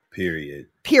Program. Period.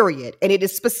 And it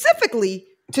is specifically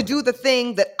to do the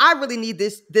thing that I really need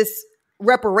this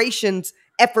reparations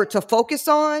effort to focus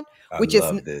on, which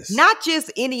is not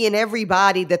just any and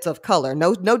everybody that's of color.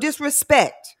 No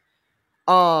disrespect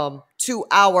to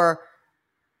our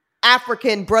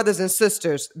African brothers and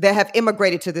sisters that have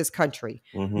immigrated to this country.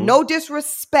 No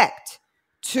disrespect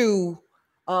to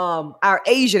our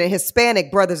Asian and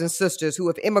Hispanic brothers and sisters who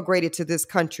have immigrated to this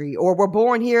country or were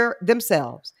born here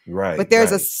themselves. Right. But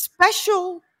there's a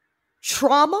special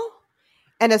trauma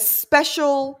and a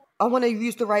special, I want to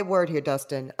use the right word here,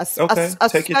 Dustin. A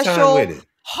Take special your time with it.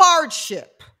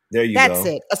 Hardship. There you go. That's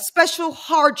it. A special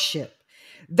hardship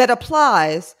that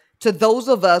applies to those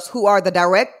of us who are the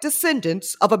direct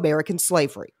descendants of American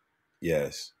slavery.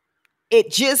 Yes.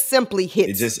 It just simply hits.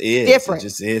 It just is. Different. It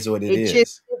just is what it is. It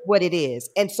just is what it is.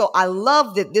 And so I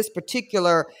love that this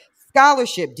particular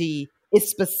scholarship, D, is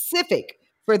specific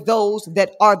for those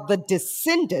that are the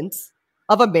descendants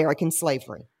of American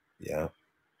slavery. Yeah.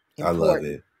 Important. I love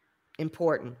it.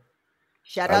 Important.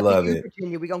 Shout out to you,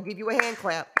 Virginia. We're going to give you a hand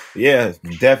clap. Yeah,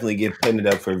 definitely putting it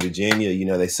up for Virginia.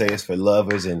 They say it's for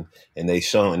lovers and they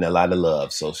showing a lot of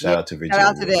love. So shout out to Virginia.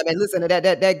 Shout out to them. And listen,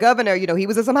 that governor, he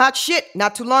was in some hot shit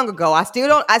not too long ago. I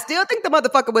still think the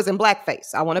motherfucker was in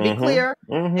blackface. I want to be clear.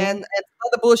 And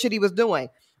other bullshit he was doing.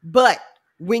 But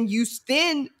when you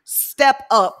then step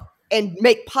up and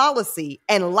make policy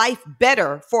and life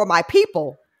better for my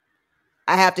people,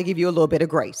 I have to give you a little bit of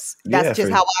grace. That's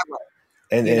just how I roll.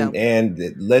 And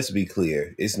let's be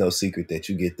clear, it's no secret that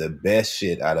you get the best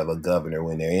shit out of a governor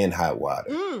when they're in hot water.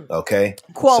 Okay,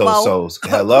 Cuomo. So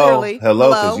hello,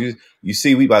 because you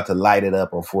see we about to light it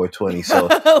up on 420. So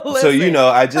Listen,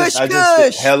 I just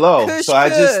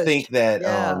think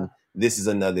that this is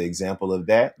another example of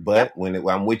that. But when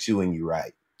I'm with you when you're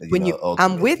right,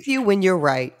 I'm with you when you're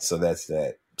right. So that's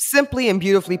that. Simply and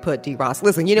beautifully put, D. Ross.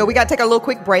 Listen, we got to take a little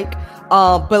quick break.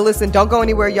 But listen, don't go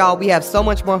anywhere, y'all. We have so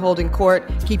much more holding court.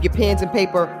 Keep your pens and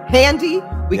paper handy.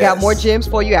 We got more gems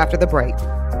for you after the break.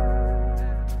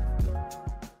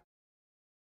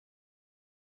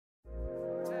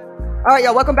 All right,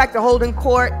 y'all, welcome back to Holding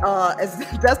Court. As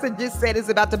Dustin just said, it's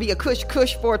about to be a Kush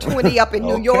 420 up in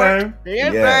New York.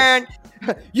 Yes.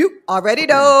 You already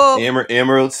know.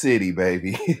 Emerald City,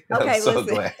 baby. Okay, I'm so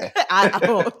listen. glad. I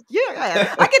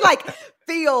can like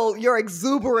feel your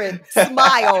exuberant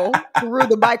smile through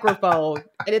the microphone,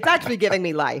 and it's actually giving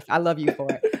me life. I love you for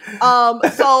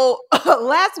it. So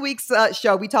last week's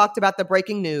show, we talked about the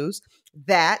breaking news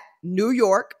that New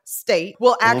York State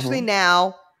will actually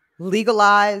now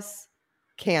legalize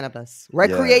cannabis,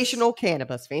 recreational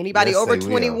cannabis. For anybody over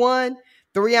 21,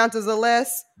 3 ounces or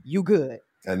less, you good.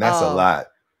 And that's a lot.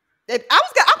 I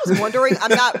was wondering,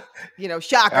 I'm not,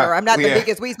 shocker. I'm not the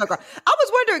biggest weed smoker. I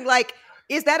was wondering, like,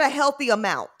 is that a healthy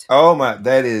amount? Oh my,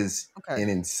 that is an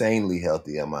insanely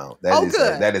healthy amount.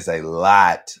 That is a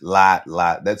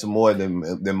lot. That's more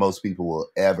than most people will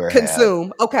ever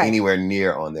consume. Have anywhere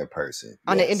near on their person.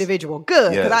 On the individual.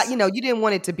 Good. Because you didn't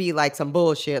want it to be like some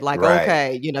bullshit. Like,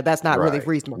 that's not really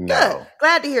reasonable. No. Good.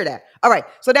 Glad to hear that. All right.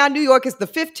 So now New York is the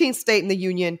 15th state in the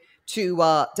union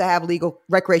to have legal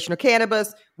recreational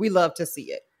cannabis. We love to see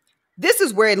it. This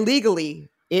is where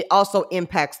it also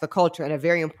impacts the culture in a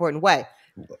very important way.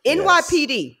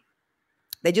 NYPD,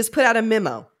 they just put out a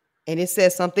memo, and it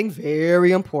says something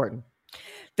very important.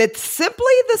 That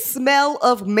simply the smell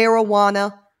of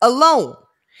marijuana alone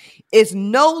is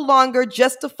no longer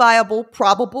justifiable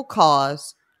probable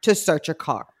cause to search a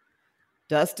car.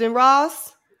 Dustin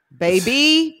Ross,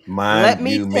 baby, let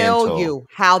me tell you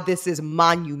how this is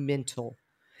monumental.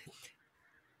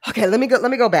 Okay, let me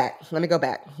go back.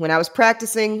 When I was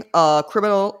practicing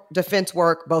criminal defense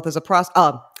work, both as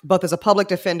a public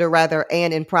defender,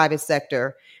 and in private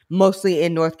sector, mostly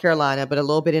in North Carolina, but a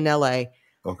little bit in LA.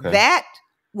 Okay. That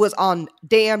was on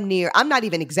damn near, I'm not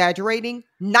even exaggerating,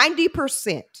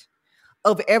 90%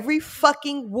 of every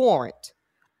fucking warrant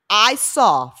I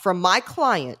saw from my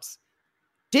clients,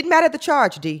 didn't matter the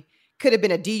charge, D, could have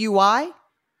been a DUI,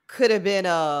 could have been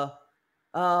a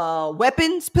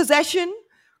weapons possession,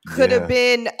 could have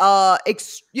been a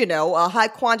high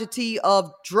quantity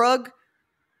of drug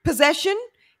possession.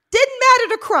 Didn't matter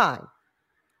the crime.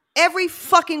 Every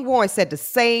fucking warrant said the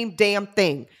same damn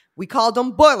thing. We called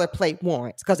them boilerplate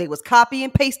warrants because it was copy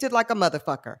and pasted like a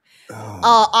motherfucker.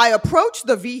 I approached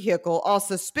the vehicle on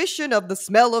suspicion of the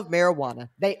smell of marijuana.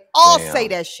 They all say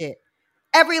that shit.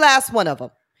 Every last one of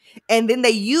them. And then they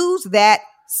use that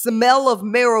smell of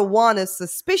marijuana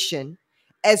suspicion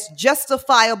as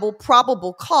justifiable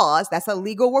probable cause. That's a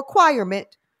legal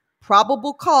requirement.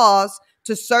 Probable cause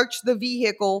to search the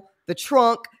vehicle, the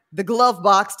trunk, the glove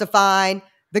box to find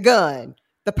the gun,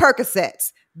 the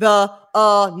Percocets, now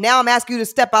I'm asking you to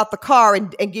step out the car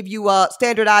and give you a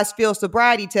standardized field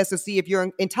sobriety test to see if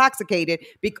you're intoxicated.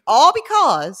 All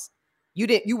because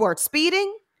you weren't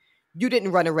speeding, you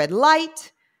didn't run a red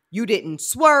light, you didn't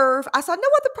swerve. I saw no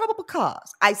other probable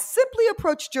cause. I simply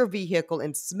approached your vehicle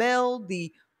and smelled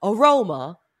the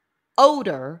odor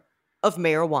of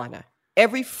marijuana.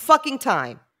 Every fucking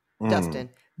time, Dustin.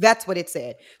 That's what it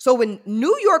said. So when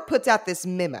New York puts out this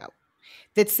memo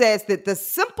that says that the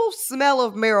simple smell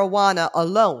of marijuana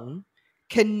alone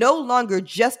can no longer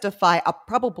justify a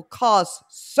probable cause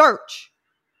search,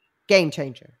 game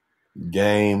changer.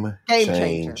 Game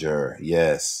changer.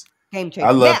 Yes. Game changer.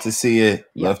 I love to see it.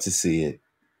 Love to see it.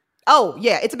 Oh,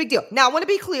 yeah, it's a big deal. Now, I want to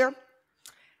be clear.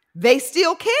 They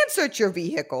still can search your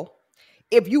vehicle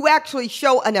if you actually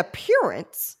show an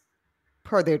appearance,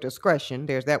 per their discretion,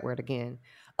 there's that word again,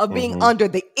 of being under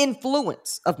the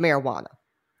influence of marijuana.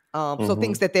 So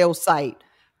things that they'll cite,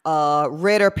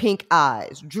 red or pink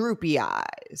eyes, droopy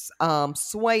eyes,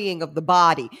 swaying of the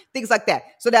body, things like that.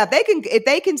 So now if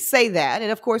they can say that,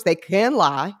 and of course they can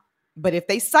lie, but if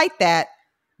they cite that,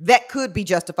 that could be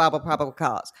justifiable probable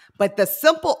cause. But the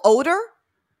simple odor,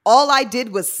 all I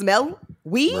did was smell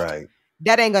weed. Right.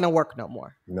 That ain't gonna work no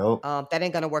more. Nope. That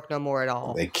ain't gonna work no more at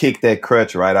all. They kick that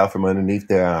crutch right out from underneath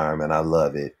their arm, and I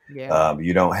love it. Yeah.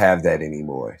 You don't have that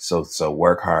anymore. So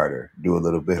work harder. Do a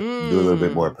little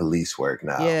bit more police work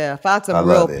now. Yeah, find some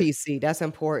real PC. That's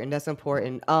important.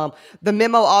 The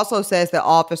memo also says that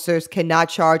officers cannot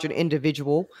charge an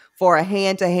individual for a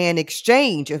hand-to-hand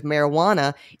exchange of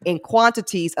marijuana in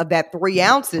quantities of that 3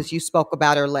 ounces you spoke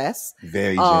about or less.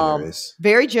 Very generous.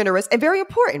 Very generous and very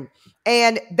important.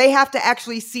 And they have to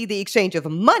actually see the exchange of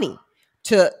money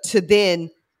to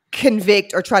then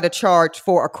convict or try to charge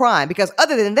for a crime. Because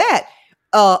other than that,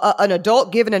 an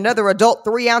adult giving another adult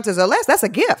 3 ounces or less, that's a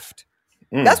gift.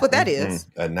 That's what that is.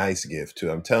 A nice gift,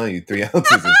 too. I'm telling you, 3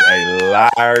 ounces is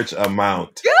a large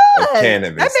amount of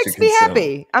cannabis. That makes me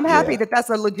happy. I'm happy that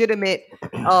that's a legitimate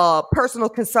personal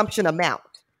consumption amount.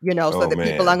 so that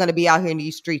people aren't going to be out here in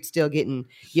these streets still getting,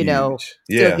 still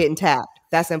getting tapped.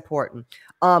 That's important.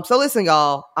 So listen,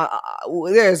 y'all,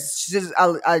 there's just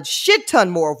a shit ton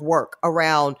more of work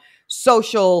around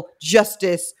social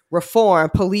justice reform,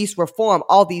 police reform,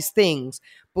 all these things.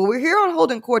 But we're here on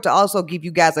Holding Court to also give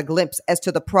you guys a glimpse as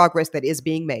to the progress that is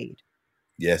being made.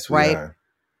 Yes, we are.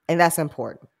 And that's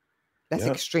important. That's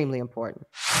extremely important.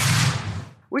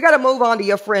 We got to move on to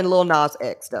your friend Lil Nas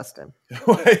X, Dustin.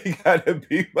 Why you got to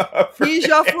be my friend? He's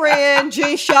your friend.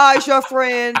 Jay Shaw is your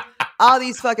friend. All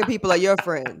these fucking people are your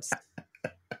friends.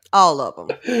 All of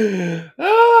them.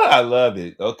 Oh, I love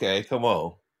it. Okay, come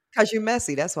on. Because you're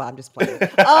messy. That's why I'm just playing.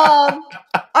 All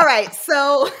right.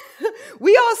 So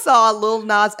we all saw Lil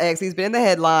Nas X. He's been in the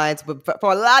headlines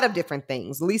for a lot of different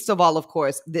things. Least of all, of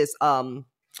course, this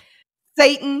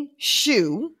Satan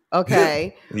shoe.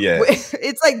 Okay. Yes.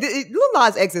 It's like Lil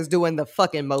Nas X is doing the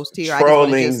fucking most here.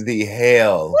 Trolling the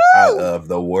hell out of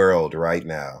the world right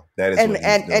now. That is what he's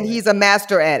doing. And he's a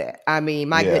master at it. I mean,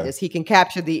 my goodness, he can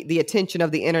capture the attention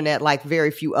of the internet like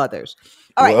very few others.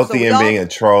 All right, wealthy and being a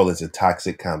troll is a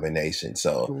toxic combination.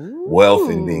 So wealth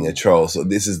and being a troll. So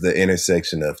this is the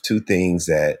intersection of two things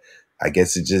that I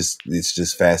guess it's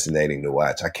just fascinating to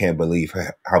watch. I can't believe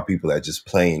how people are just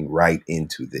playing right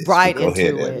into this. Right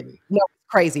into it. No,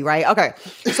 crazy, right? Okay.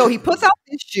 So he puts out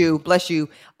this shoe, bless you.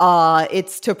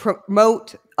 It's to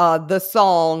promote the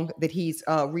song that he's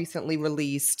recently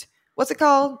released. What's it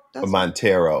called?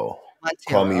 Montero.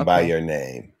 Call Me By Your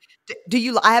Name.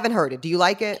 I haven't heard it. Do you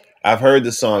like it? I've heard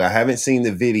the song. I haven't seen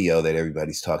the video that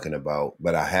everybody's talking about,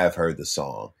 but I have heard the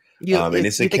song. And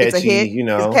it's a catchy, It's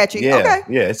catchy. Yeah, okay.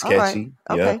 Yeah, it's catchy.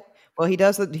 Right. Okay. Well, he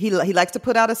does. He likes to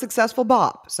put out a successful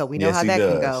bop, so we know how that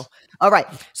can go. All right.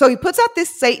 So he puts out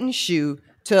this Satan shoe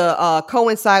to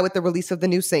coincide with the release of the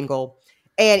new single,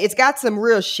 and it's got some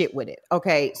real shit with it.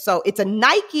 Okay. So it's a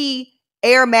Nike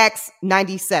Air Max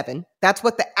 97. That's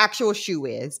what the actual shoe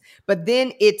is. But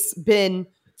then it's been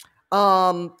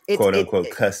quote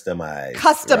unquote customized.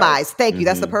 Right? Thank you.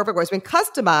 That's the perfect word. It's been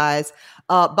customized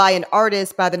by an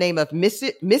artist by the name of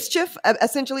Mischief.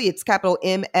 Essentially, it's capital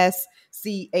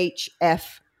MSCHF,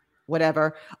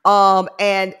 whatever.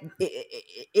 And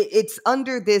it's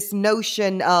under this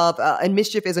notion of, and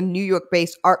Mischief is a New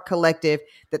York-based art collective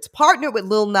that's partnered with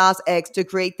Lil Nas X to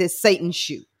create this Satan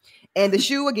shoe. And the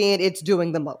shoe, again, it's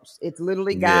doing the most. It's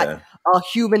literally got a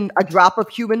drop of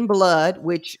human blood,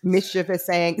 which Mischief is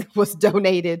saying was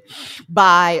donated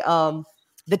by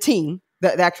the team,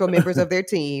 the actual members of their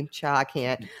team. Child, I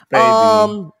can't.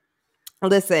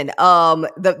 Listen,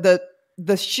 the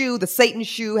shoe, the Satan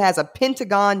shoe, has a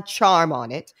pentagon charm on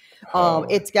it.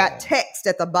 It's got text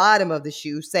at the bottom of the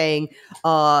shoe saying,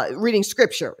 reading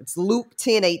scripture. It's Luke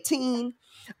 10:18.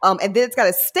 And then it's got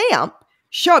a stamp.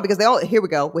 Sure, because here we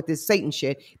go with this Satan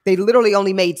shit. They literally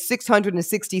only made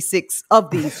 666 of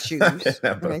these shoes.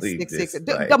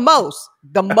 The most,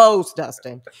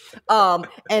 Dustin.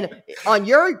 And on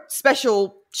your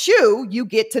special shoe, you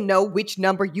get to know which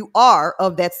number you are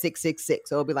of that 666.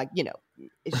 So it'll be like,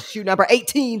 it's shoe number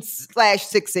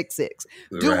 18/666,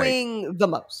 doing the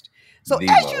most. So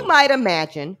you might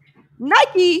imagine,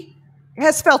 Nike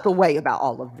has felt a way about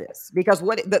all of this because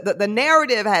what the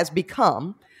narrative has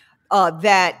become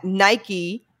that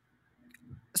Nike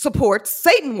supports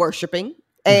Satan worshiping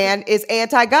and is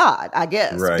anti-God, I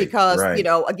guess, because,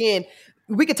 again,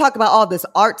 we could talk about all this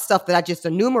art stuff that I just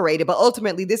enumerated, but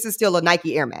ultimately this is still a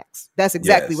Nike Air Max. That's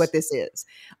exactly what this is.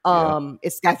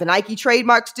 It's got the Nike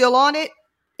trademark still on it.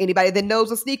 Anybody that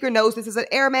knows a sneaker knows this is an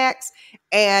Air Max,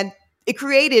 and it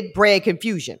created brand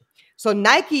confusion. So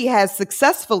Nike has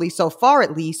successfully, so far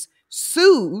at least,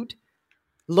 sued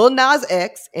Lil Nas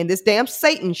X and this damn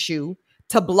Satan shoe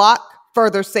to block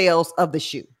further sales of the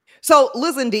shoe. So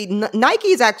listen,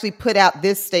 Nike's actually put out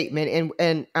this statement,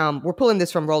 and we're pulling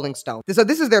this from Rolling Stone. So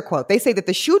this is their quote. They say that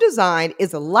the shoe design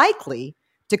is likely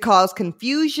to cause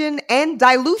confusion and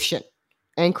dilution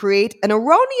and create an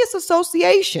erroneous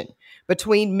association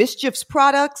between Mischief's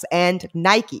products and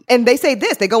Nike. And they say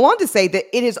this, they go on to say that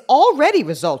it has already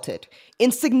resulted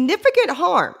in significant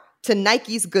harm to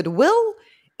Nike's goodwill,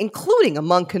 including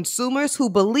among consumers who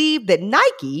believe that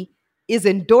Nike is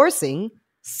endorsing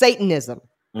Satanism.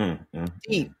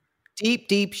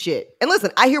 Deep shit. And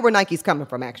listen, I hear where Nike's coming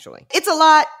from, actually. It's a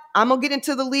lot. I'm going to get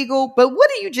into the legal, but what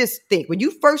do you just think? When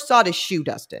you first saw the shoe,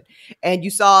 Dustin, and you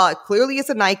saw clearly it's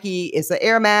a Nike, it's an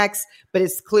Air Max, but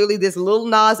it's clearly this Lil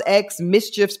Nas X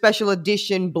Mischief special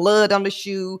edition, blood on the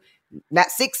shoe,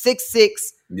 not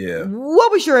 666. Yeah.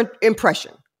 What was your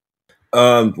impression?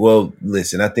 Well,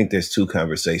 listen, I think there's two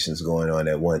conversations going on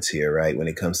at once here, right? When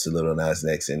it comes to Lil Nas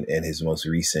X and his most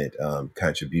recent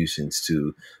contributions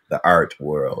to the art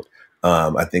world.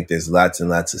 I think there's lots and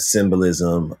lots of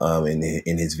symbolism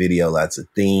in his video, lots of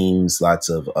themes, lots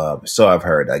of so I've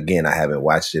heard. Again, I haven't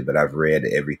watched it, but I've read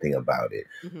everything about it,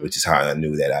 which is how I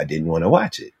knew that I didn't want to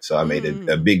watch it. So I made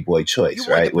a big boy choice,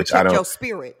 right? Which I don't your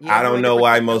spirit. I don't know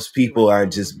why most people are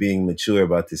just being mature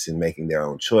about this and making their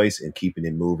own choice and keeping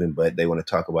it moving, but they want to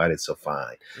talk about it, so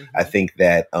fine. I think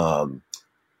that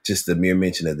just the mere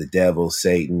mention of the devil,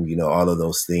 Satan, all of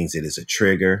those things, it is a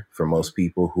trigger for most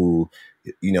people who,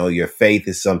 your faith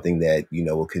is something that,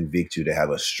 will convict you to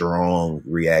have a strong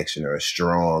reaction or a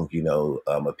strong,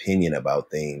 opinion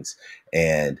about things.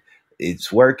 And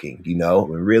it's working,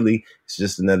 and really it's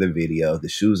just another video. The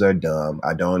shoes are dumb.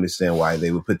 I don't understand why they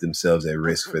would put themselves at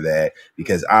risk for that,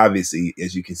 because obviously,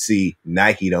 as you can see,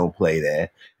 Nike don't play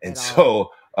that. And so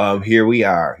here we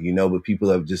are, but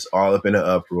people are just all up in an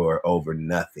uproar over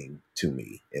nothing to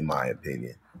me, in my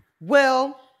opinion.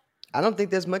 Well, I don't think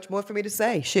there's much more for me to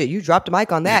say. Shit, you dropped a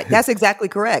mic on that. That's exactly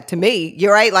correct. To me,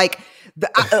 you're right. Like,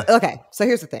 okay, so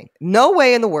here's the thing. No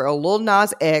way in the world Lil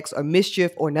Nas X or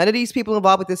Mischief or none of these people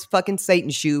involved with this fucking Satan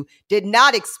shoe did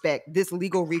not expect this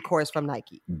legal recourse from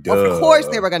Nike. Duh. Of course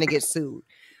they were going to get sued.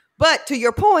 But to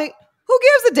your point, who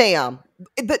gives a damn?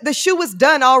 The shoe is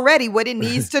done already what it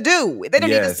needs to do. They don't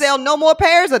need to sell no more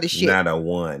pairs of the shit. Not a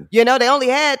one. They only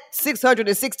had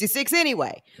 666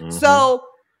 anyway. So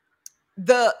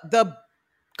the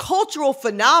cultural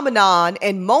phenomenon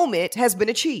and moment has been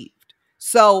achieved.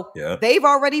 So they've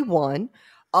already won.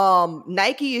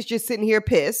 Nike is just sitting here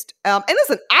pissed. And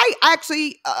listen, I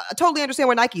actually totally understand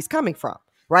where Nike's coming from.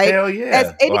 Right? Hell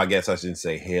yeah. Well, I guess I shouldn't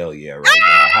say hell yeah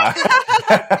right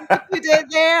now. You did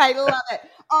there. I love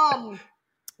it.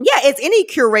 Yeah, it's any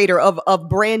curator of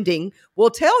branding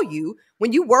will tell you,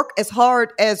 when you work as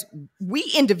hard as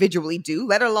we individually do,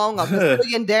 let alone a $1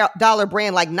 billion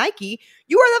brand like Nike,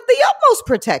 you are of the utmost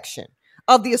protection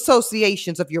of the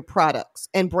associations of your products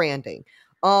and branding.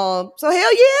 So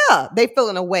hell yeah, they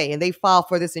feeling away and they filed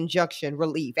for this injunction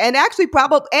relief. And actually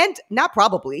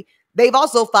they've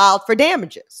also filed for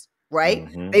damages, right?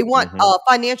 They want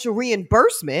financial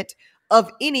reimbursement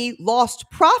of any lost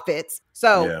profits.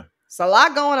 So it's a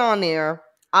lot going on there.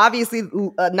 Obviously,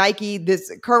 Nike, this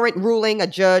current ruling, a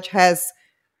judge has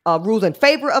ruled in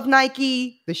favor of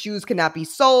Nike. The shoes cannot be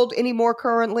sold anymore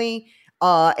currently.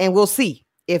 And we'll see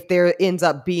if there ends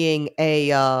up being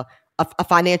a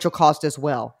financial cost as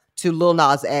well to Lil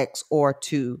Nas X or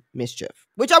to Mischief,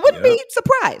 which I wouldn't be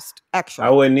surprised, actually. I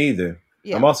wouldn't either.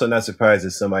 Yeah. I'm also not surprised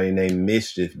that somebody named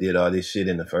Mischief did all this shit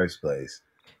in the first place.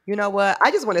 You know what?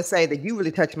 I just want to say that you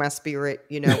really touched my spirit,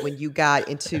 when you got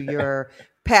into your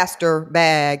pastor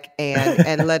bag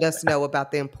and let us know about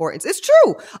the importance. It's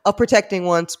true of protecting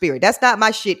one's spirit. That's not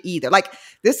my shit either. Like,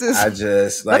 this is. I'm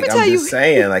just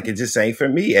saying, like, it just ain't for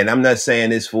me. And I'm not saying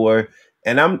this for.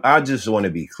 And I just want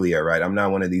to be clear, right? I'm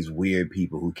not one of these weird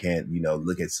people who can't,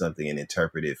 look at something and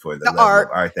interpret it for the level of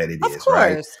art that it is,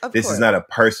 right? This is not a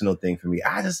personal thing for me.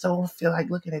 I just don't feel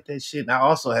like looking at that shit. And I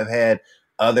also have had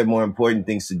other more important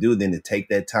things to do than to take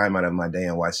that time out of my day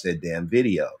and watch that damn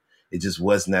video. It just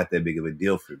was not that big of a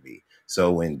deal for me.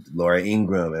 So when Laura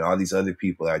Ingraham and all these other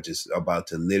people are just about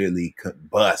to literally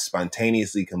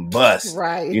spontaneously combust,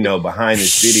 right, behind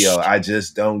this video, I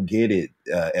just don't get it,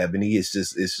 Ebony. It's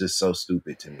just so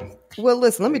stupid to me. Well,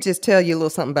 listen, let me just tell you a little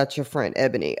something about your friend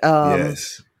Ebony.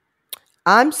 Yes.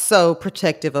 I'm so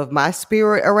protective of my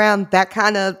spirit around that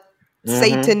kind of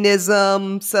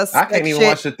Satanism, suspect. I can't even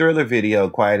watch the Thriller video,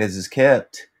 Quiet as It's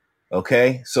Kept.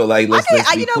 Okay? So, like, let's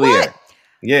be clear. What?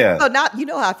 Yeah. So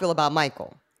how I feel about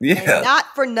Michael. Yeah. And not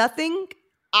for nothing,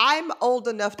 I'm old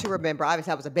enough to remember.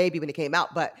 Obviously, I was a baby when it came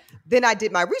out, but then I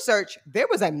did my research. There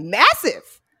was a massive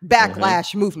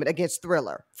backlash movement against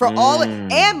Thriller for all,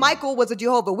 and Michael was a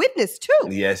Jehovah's Witness too.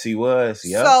 Yes, he was.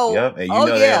 Yep. And they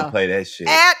don't play that shit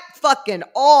at fucking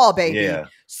all, baby. Yeah.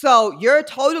 So you're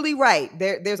totally right.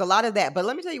 There's a lot of that, but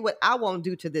let me tell you what I won't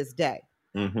do to this day.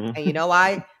 And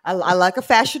I like a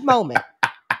fashion moment.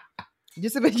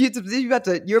 You're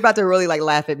about to really like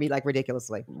laugh at me like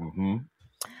ridiculously.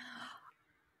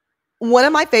 One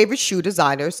of my favorite shoe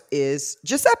designers is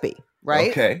Giuseppe,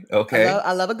 right? Okay.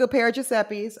 I love a good pair of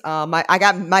Giuseppe's. I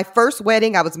got my first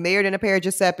wedding. I was married in a pair of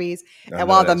Giuseppe's, and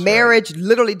while the marriage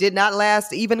literally did not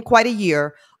last even quite a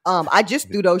year, I just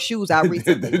threw those shoes out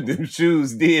recently. The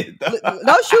shoes did.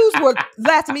 Those shoes were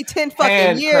lasting me 10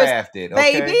 fucking years,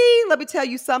 baby. Let me tell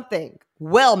you something.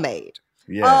 Well made.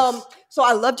 Yes. So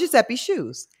I love Giuseppe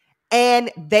shoes,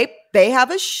 and they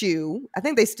have a shoe. I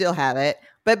think they still have it,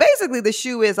 but basically the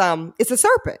shoe is it's a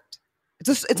serpent,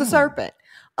 It's a serpent.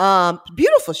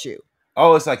 Beautiful shoe.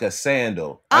 Oh, it's like a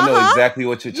sandal. I know exactly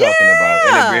what you're talking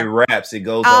about. And it wraps. It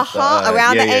goes up the,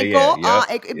 around the ankle.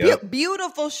 Yep.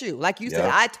 Beautiful shoe. Like you said,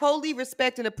 I totally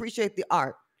respect and appreciate the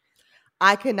art.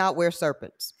 I cannot wear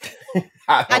serpents.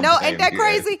 I know, ain't that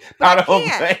crazy? But I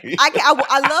can't.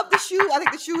 I love the shoe. I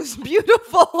think the shoe is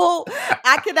beautiful.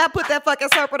 I cannot put that fucking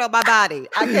serpent on my body.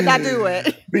 I cannot do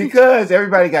it. Because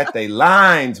everybody got their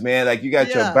lines, man. Like you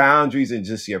got your boundaries and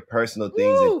just your personal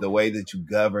things, the way that you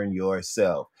govern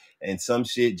yourself. And some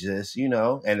shit just, and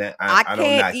I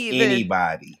don't knock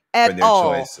anybody for their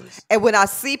choices. And when I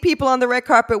see people on the red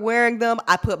carpet wearing them,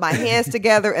 I put my hands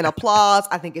together and applause.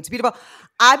 I think it's beautiful.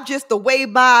 I'm just the way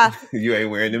you ain't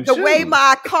wearing them the shoes. way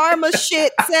my karma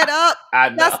shit set up,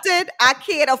 Dustin, I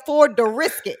can't afford to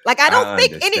risk it. Like I don't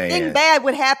think anything bad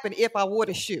would happen if I wore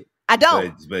the shoe. I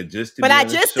don't. But just to but I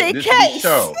just in case.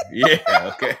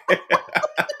 Yeah, okay.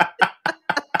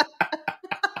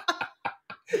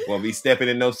 Won't be stepping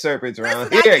in no serpents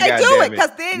around here. I can't do it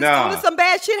because then as soon as some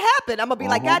bad shit happen, I'm gonna be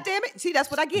like, God damn it! See, that's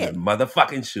what I get. The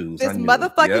motherfucking shoes. This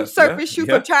motherfucking serpent shoe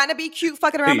for trying to be cute,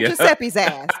 fucking around with Giuseppe's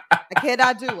ass. I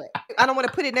cannot do it. I don't want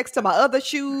to put it next to my other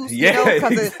shoes,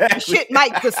 because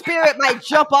the spirit might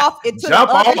jump off into the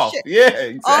other shit. Yeah,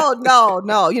 exactly. Oh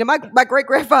no! My great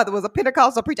grandfather was a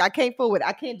Pentecostal preacher. I can't fool with it.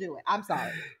 I can't do it. I'm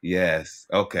sorry. Yes.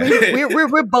 Okay.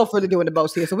 We're both really doing the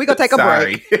most here, so we're gonna take a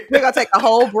break. We're gonna take a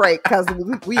whole break because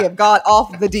we have gone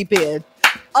off the deep end.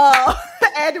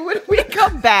 And when we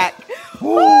come back,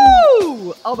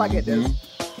 woo! Oh my goodness.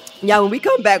 Yeah, when we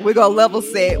come back, we're going to level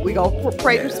set. We're going to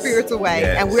pray the spirits away.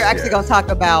 And we're actually going to talk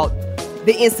about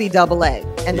the NCAA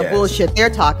and the bullshit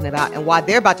they're talking about and why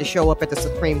they're about to show up at the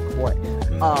Supreme Court.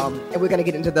 And we're going to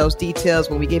get into those details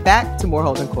when we get back to more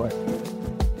Holding Court.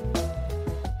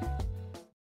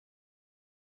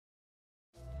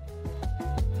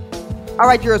 All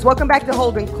right, viewers, welcome back to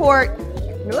Holding Court.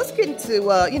 Now let's get into,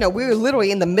 we're literally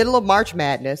in the middle of March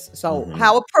Madness. So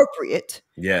how appropriate,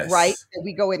 right, that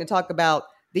we go in and talk about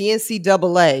the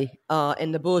NCAA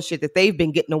and the bullshit that they've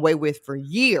been getting away with for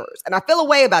years. And I feel a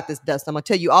way about this, Dustin. I'm going to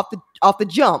tell you off the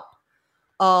jump.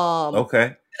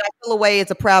 Okay. I feel a way as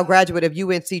a proud graduate of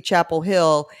UNC Chapel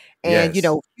Hill and,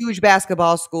 huge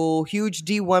basketball school, huge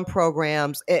D1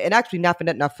 programs. And actually, not for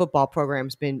nothing, our football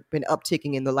program's been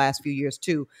upticking in the last few years,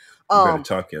 too. You better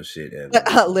talk your shit,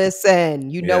 Evan.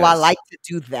 Listen, I like to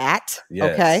do that.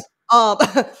 Yes.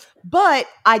 Okay. But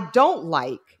I don't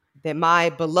like that my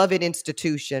beloved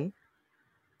institution,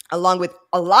 along with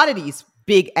a lot of these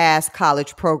big ass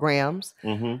college programs,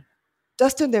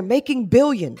 Dustin, they're making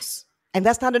billions. And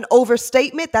that's not an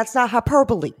overstatement. That's not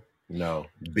hyperbole. No.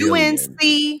 Billions.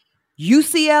 UNC,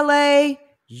 UCLA,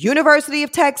 University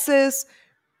of Texas,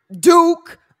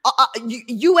 Duke,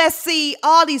 USC,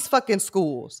 all these fucking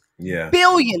schools. Yeah.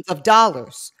 Billions of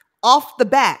dollars off the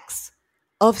backs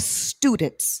of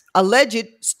students, alleged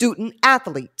student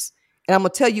athletes. And I'm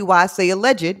going to tell you why I say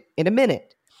alleged in a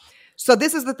minute. So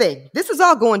this is the thing. This is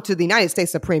all going to the United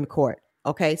States Supreme Court.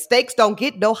 Okay. Stakes don't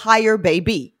get no higher,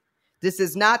 baby. This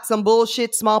is not some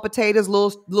bullshit, small potatoes,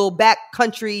 little back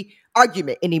country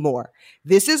argument anymore.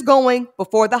 This is going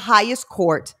before the highest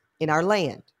court in our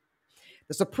land.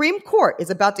 The Supreme Court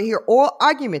is about to hear oral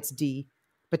arguments, D,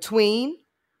 between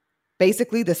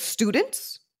basically the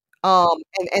students and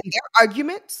their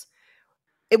arguments,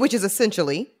 which is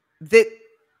essentially that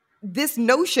this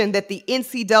notion that the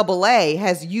NCAA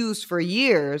has used for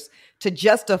years to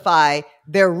justify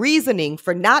their reasoning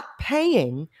for not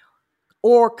paying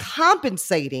or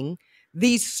compensating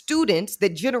these students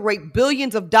that generate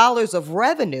billions of dollars of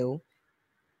revenue.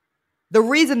 The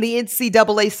reason the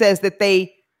NCAA says that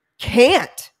they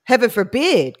can't, heaven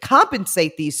forbid,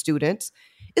 compensate these students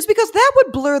is because that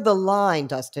would blur the line,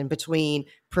 Dustin, between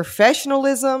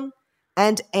professionalism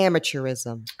and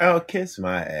amateurism. Oh, kiss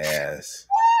my ass.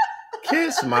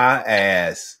 Kiss my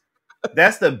ass.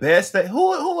 That's the best thing.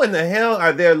 Who in the hell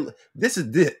are there? This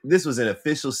was an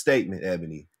official statement,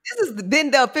 Ebony. This has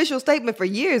been the official statement for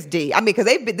years, D. I mean, because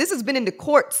this has been in the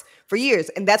courts for years,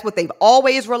 and that's what they've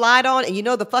always relied on. And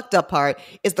the fucked up part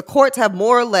is the courts have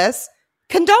more or less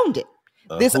condoned it.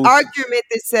 This argument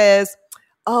that says,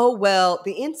 oh, well,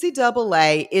 the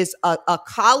NCAA is a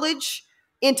college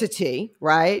entity,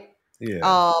 right?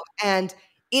 Yeah. And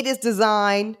it is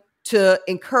designed to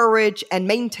encourage and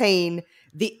maintain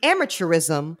the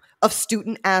amateurism of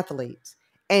student athletes.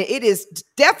 And it is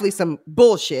definitely some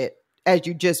bullshit, as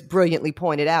you just brilliantly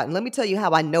pointed out. And let me tell you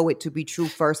how I know it to be true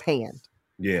firsthand.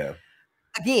 Yeah.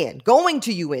 Again, going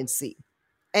to UNC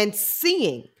and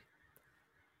seeing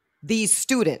these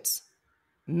students,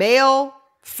 male,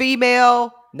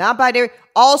 female, non-binary,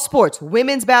 all sports,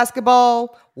 women's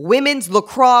basketball, women's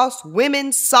lacrosse,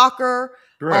 women's soccer,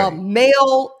 Right.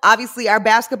 male, obviously our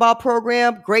basketball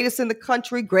program, greatest in the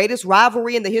country, greatest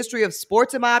rivalry in the history of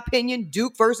sports, in my opinion,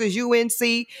 Duke versus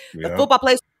UNC, the Yeah. football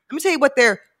players. Let me tell you what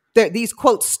these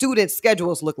quote student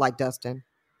schedules look like, Dustin.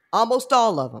 Almost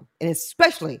all of them, and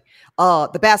especially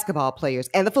the basketball players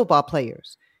and the football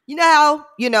players. You know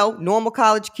how, normal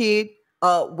college kid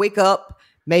wake up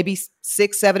maybe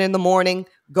 6, 7 in the morning,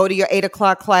 go to your 8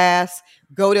 o'clock class,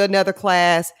 go to another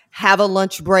class, have a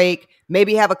lunch break,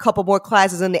 maybe have a couple more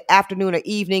classes in the afternoon or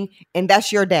evening, and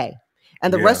that's your day.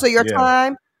 And the rest of your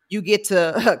time, you get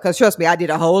to, because trust me, I did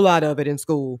a whole lot of it in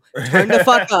school. Turn the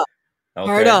fuck up.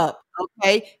 Turn up.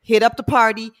 Okay. Hit up the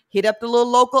party, hit up the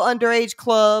little local underage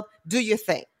club, do your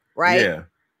thing, right? Yeah.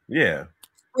 Yeah.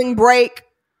 Spring break,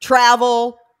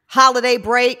 travel, holiday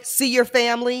break, see your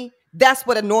family. That's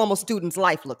what a normal student's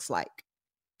life looks like.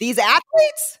 These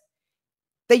athletes,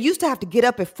 they used to have to get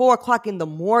up at 4 o'clock in the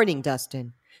morning,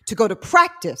 Dustin, to go to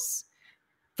practice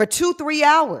for 2-3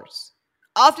 hours.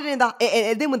 Often and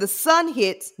then when the sun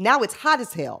hits, now it's hot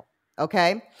as hell.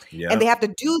 Okay. Yeah. And they have to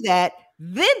do that.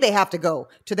 Then they have to go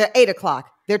to their 8 o'clock,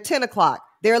 their 10 o'clock,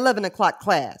 their 11 o'clock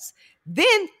class.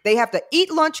 Then they have to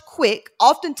eat lunch quick,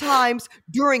 oftentimes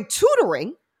during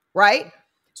tutoring, right?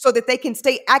 So that they can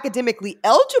stay academically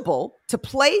eligible to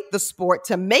play the sport,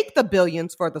 to make the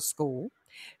billions for the school.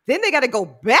 Then they got to go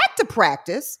back to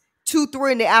practice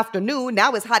 2-3 in the afternoon.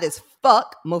 Now it's hot as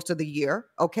fuck most of the year.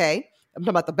 Okay. I'm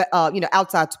talking about the,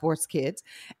 outside sports kids.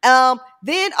 Then,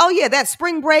 that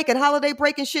spring break and holiday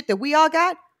break and shit that we all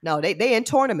got. No, they in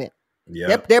tournament.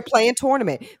 Yeah, they're playing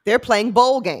tournament. They're playing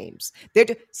bowl games.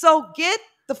 So get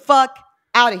the fuck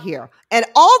out of here. And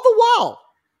all the while,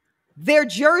 their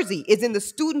jersey is in the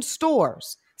student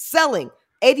stores selling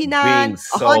 $89,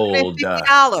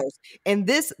 $150.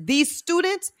 And these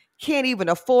students can't even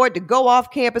afford to go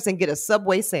off campus and get a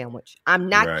Subway sandwich. I'm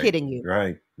not kidding you.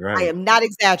 Right. I am not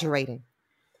exaggerating.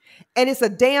 And it's a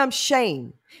damn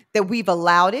shame that we've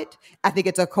allowed it. I think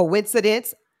it's a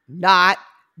coincidence, not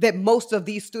that most of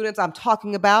these students I'm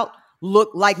talking about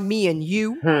look like me and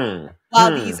you,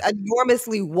 while these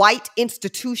enormously white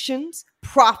institutions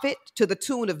profit to the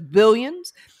tune of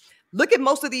billions. Look at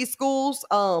most of these schools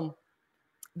that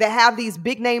have these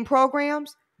big name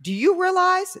programs. Do you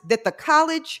realize that the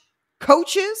college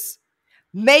coaches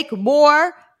make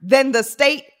more than the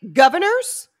state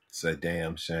governors? It's a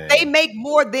damn shame. They make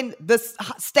more than the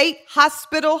state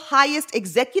hospital highest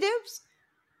executives.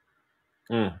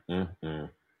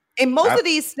 In most of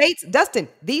these states, Dustin,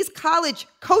 these college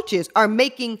coaches are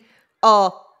making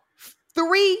 $3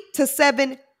 to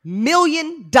 $7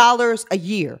 million a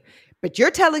year. But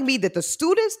you're telling me that the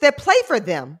students that play for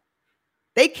them,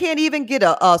 they can't even get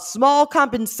a small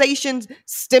compensation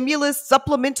stimulus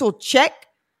supplemental check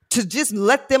to just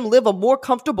let them live a more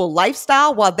comfortable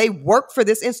lifestyle while they work for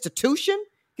this institution?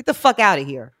 Get the fuck out of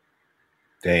here.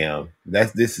 Damn. They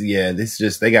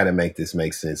got to make this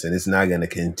make sense. And it's not going to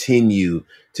continue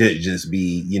to just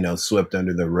be, swept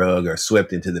under the rug or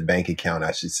swept into the bank account,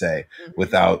 I should say,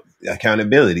 without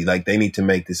accountability. Like, they need to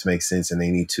make this make sense, and they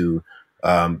need to,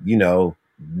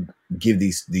 give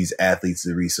these athletes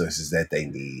the resources that they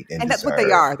need. And that's what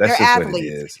they are. They're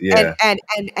athletes. Yeah.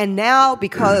 And now,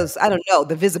 because I don't know,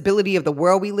 the visibility of the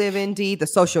world we live in, the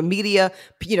social media,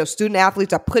 student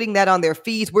athletes are putting that on their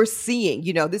feeds. We're seeing,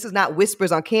 this is not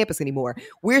whispers on campus anymore.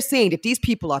 We're seeing that these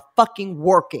people are fucking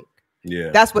working.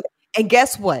 Yeah. And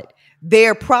guess what?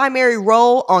 Their primary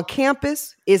role on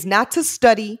campus is not to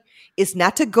study. It's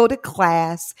not to go to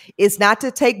class. It's not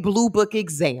to take blue book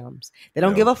exams. They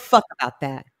don't give a fuck about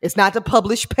that. It's not to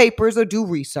publish papers or do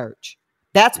research.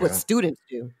 That's what students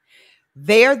do.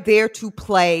 They're there to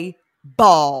play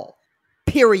ball,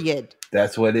 period.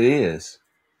 That's what it is.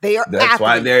 They are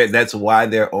athletes. That's why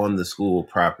they're on the school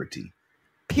property.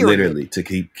 Period. Literally, to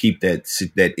keep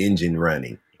that engine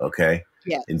running, okay?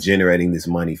 Yes. And generating this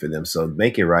money for them. So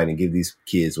make it right and give these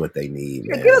kids what they need.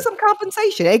 Yeah, give us some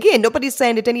compensation. Again, nobody's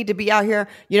saying that they need to be out here,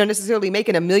 necessarily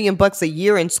making $1 million a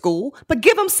year in school, but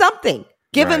give them something.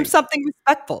 Give them something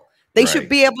respectful. They should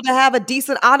be able to have a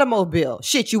decent automobile.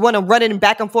 Shit, you want to run it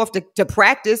back and forth to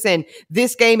practice and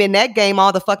this game and that game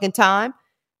all the fucking time.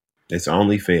 It's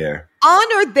only fair.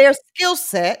 Honor their skill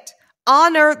set.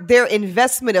 Honor their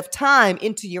investment of time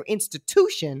into your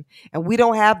institution. And we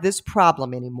don't have this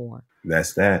problem anymore.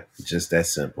 That's that. Just that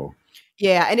simple.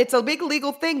 Yeah, and it's a big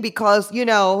legal thing because, you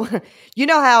know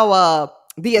how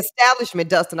the establishment,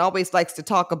 Dustin, always likes to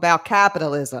talk about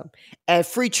capitalism and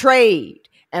free trade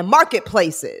and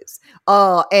marketplaces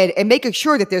and making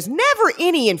sure that there's never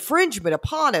any infringement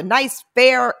upon a nice,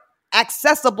 fair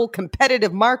accessible,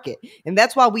 competitive market. And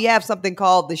that's why we have something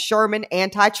called the Sherman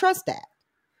Antitrust Act.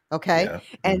 Okay. Yeah.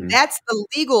 And that's the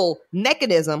legal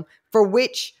mechanism for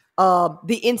which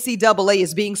the NCAA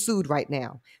is being sued right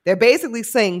now. They're basically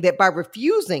saying that by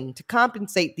refusing to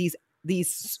compensate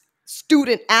these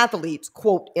student athletes,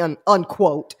 quote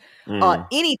unquote,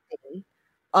 anything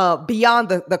beyond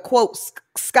the quote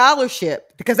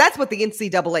scholarship, because that's what the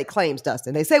NCAA claims,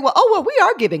 Dustin. They say, well, we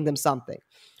are giving them something.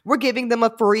 We're giving them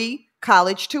a free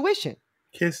college tuition.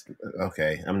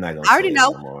 Okay, I'm not going to say I already know.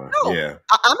 No more. No, yeah.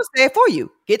 I'm going to say it for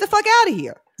you. Get the fuck out of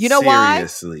here. You know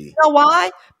Seriously. why? You know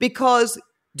why? Because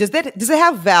does it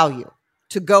have value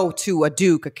to go to a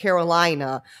Duke, a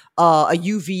Carolina, a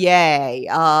UVA,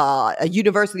 a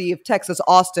University of Texas,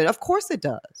 Austin? Of course it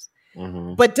does.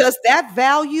 But does that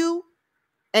value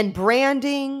and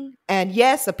branding and,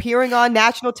 yes, appearing on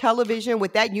national television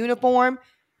with that uniform,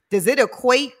 does it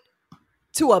equate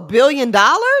to $1 billion,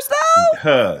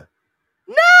 though?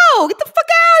 No, get the fuck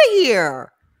out of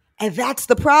here. And that's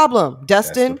the problem,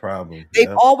 Dustin. That's the problem.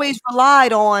 They've always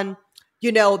relied on,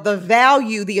 the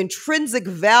value, the intrinsic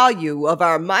value of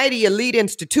our mighty elite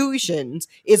institutions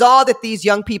is all that these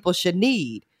young people should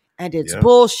need. And it's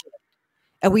bullshit.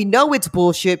 And we know it's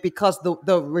bullshit because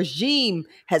the regime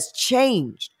has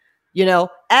changed.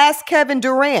 Ask Kevin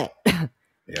Durant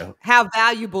how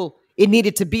valuable it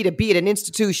needed to be at an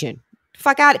institution.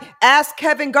 Fuck out. Ask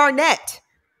Kevin Garnett.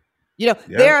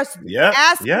 Ask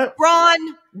LeBron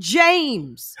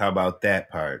James. How about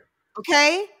that part?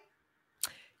 Okay.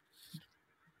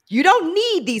 You don't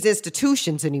need these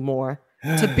institutions anymore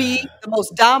to be the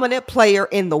most dominant player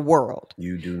in the world.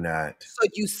 You do not. So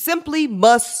you simply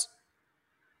must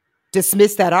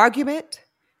dismiss that argument,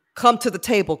 come to the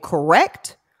table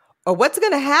correct, or what's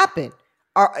going to happen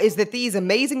is that these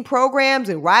amazing programs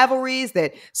and rivalries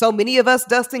that so many of us,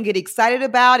 Dustin, get excited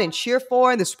about and cheer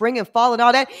for in the spring and fall and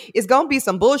all that is going to be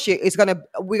some bullshit.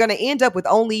 We're going to end up with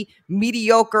only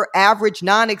mediocre, average,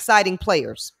 non-exciting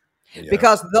players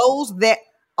because those that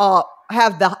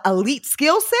have the elite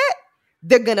skill set,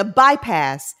 they're going to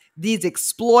bypass these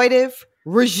exploitive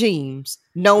regimes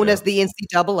known as the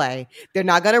NCAA. They're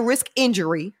not going to risk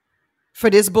injury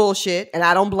for this bullshit, and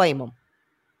I don't blame them.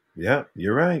 Yeah,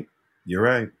 you're right. You're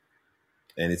right.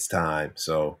 And it's time.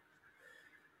 So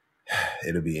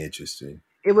it'll be interesting.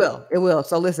 It will.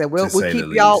 So listen, we'll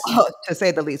keep y'all, to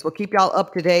say the least, we'll keep y'all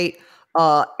up to date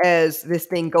as this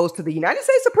thing goes to the United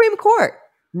States Supreme Court.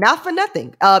 Not for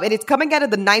nothing. And it's coming out of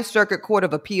the Ninth Circuit Court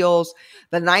of Appeals.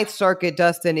 The Ninth Circuit,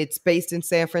 Dustin, it's based in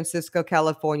San Francisco,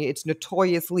 California. It's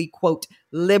notoriously, quote,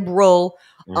 liberal,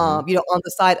 on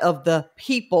the side of the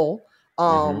people.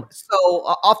 So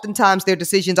oftentimes their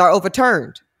decisions are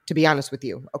overturned, to be honest with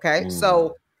you. Okay.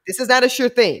 So this is not a sure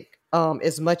thing.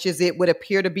 As much as it would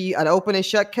appear to be an open and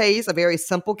shut case, a very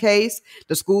simple case,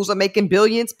 the schools are making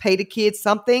billions, pay the kids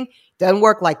something. Doesn't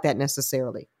work like that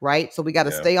necessarily, right? So we got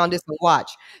to stay on this and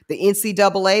watch. The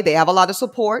NCAA, they have a lot of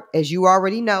support, as you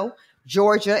already know.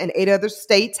 Georgia and 8 other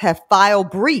states have filed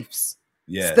briefs.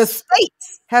 Yes. The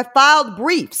states have filed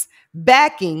briefs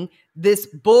backing this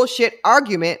bullshit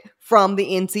argument from the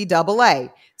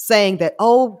NCAA, saying that,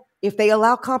 if they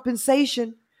allow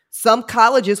compensation, some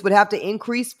colleges would have to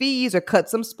increase fees or cut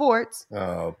some sports.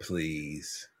 Oh,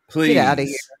 please. Please. Get out of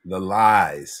here. The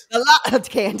lies.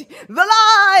 Candy. The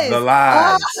lies. The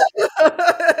lies.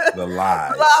 The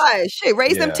lies. The lies. Shit,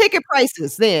 raise them ticket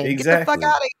prices then. Exactly. Get the fuck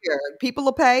out of here. People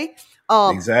will pay.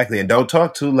 Exactly. And don't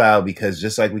talk too loud because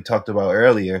just like we talked about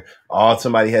earlier, all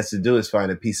somebody has to do is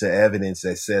find a piece of evidence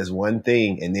that says one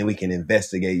thing and then we can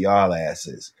investigate y'all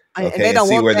asses. Okay, and they don't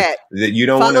see want where that. You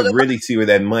don't want to really see where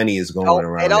that money is going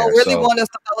around. They don't really want us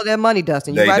to follow that money,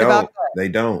 Dustin. You're right about that. They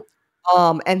don't.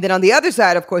 And then on the other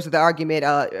side, of course, of the argument,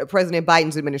 President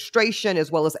Biden's administration,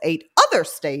 as well as 8 other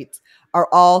states, are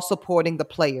all supporting the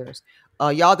players.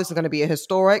 Y'all, this is going to be a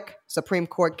historic Supreme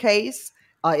Court case.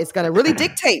 It's going to really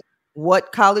dictate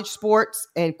what college sports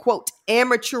and, quote,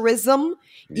 amateurism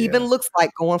even looks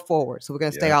like going forward. So we're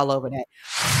going to stay all over that.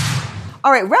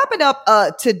 All right, wrapping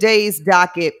up today's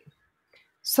docket,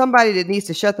 somebody that needs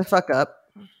to shut the fuck up.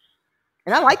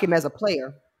 And I like him as a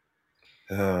player.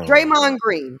 Draymond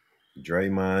Green.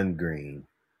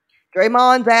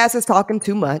 Draymond's ass is talking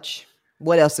too much.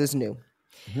 What else is new?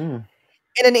 In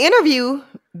an interview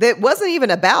that wasn't even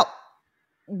about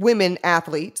women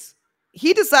athletes,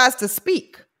 he decides to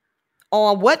speak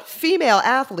on what female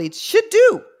athletes should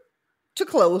do to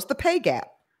close the pay gap.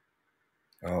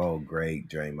 Oh, great,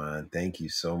 Draymond. Thank you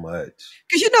so much.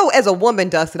 Because, as a woman,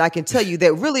 Dustin, I can tell you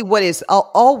that really what is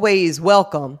always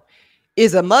welcome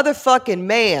is a motherfucking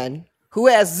man who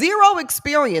has zero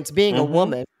experience being a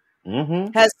woman,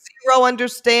 has zero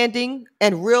understanding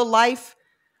and real life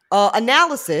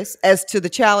analysis as to the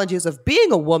challenges of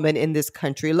being a woman in this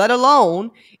country, let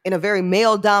alone in a very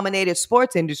male-dominated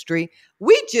sports industry.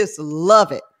 We just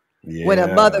love it when a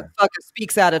motherfucker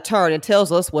speaks out of turn and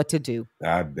tells us what to do.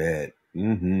 I bet.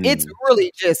 It's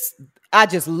really I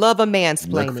just love a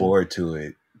mansplaining. Look forward to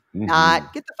it.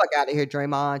 Not get the fuck out of here,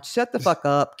 Draymond. Shut the fuck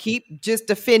up. Keep just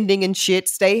defending and shit.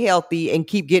 Stay healthy and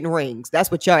keep getting rings. That's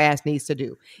what your ass needs to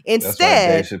do. Instead,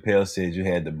 that's why Dave Chappelle said you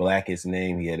had the blackest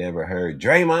name he had ever heard.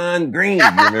 Draymond Green. You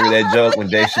remember that joke when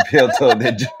Dave Chappelle told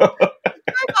that joke?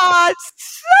 Draymond,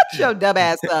 shut your dumb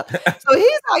ass up. So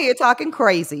he's out here talking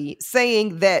crazy,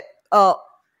 saying that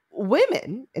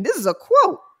women, and this is a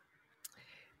quote,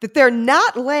 that they're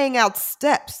not laying out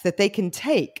steps that they can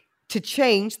take to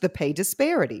change the pay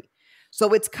disparity.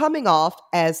 So it's coming off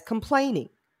as complaining.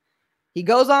 He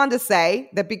goes on to say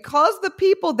that because the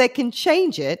people that can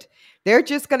change it, they're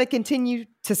just going to continue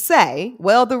to say,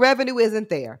 well, the revenue isn't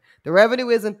there. The revenue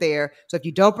isn't there. So if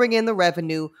you don't bring in the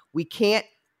revenue, we can't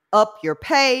up your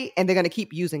pay, and they're going to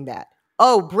keep using that.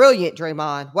 Oh, brilliant,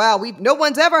 Draymond. Wow, no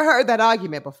one's ever heard that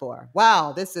argument before.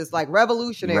 Wow, this is like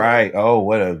revolutionary. Right. Oh,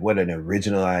 what an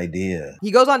original idea. He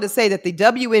goes on to say that the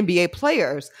WNBA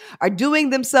players are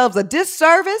doing themselves a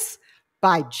disservice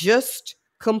by just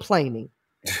complaining.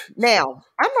 Now,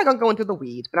 I'm not going to go into the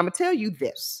weeds, but I'm going to tell you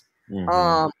this.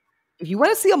 If you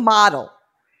want to see a model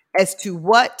as to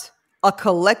what a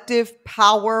collective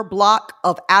power block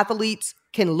of athletes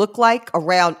can look like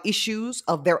around issues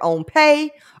of their own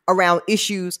pay, around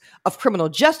issues of criminal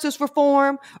justice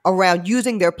reform, around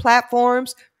using their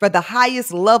platforms for the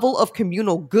highest level of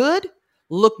communal good,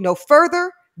 look no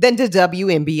further than the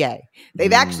WNBA.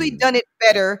 They've actually done it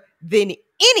better than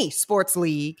any sports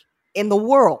league in the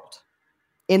world.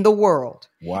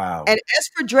 Wow. And as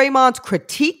for Draymond's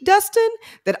critique, Dustin,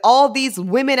 that all these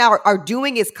women are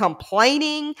doing is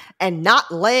complaining and not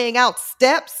laying out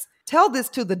steps, tell this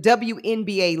to the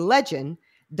WNBA legend,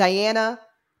 Diana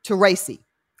Taurasi.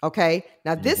 Okay.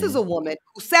 Now, this is a woman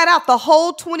who sat out the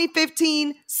whole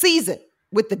 2015 season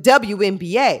with the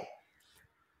WNBA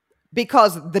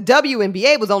because the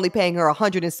WNBA was only paying her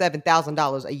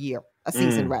 $107,000 a year, a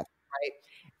season rather, right?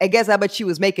 And guess how much she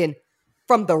was making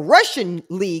from the Russian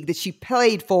league that she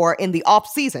played for in the off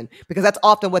season? Because that's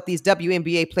often what these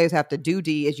WNBA players have to do,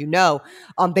 D, as you know.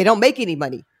 They don't make any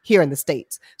money here in the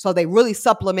States. So they really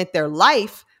supplement their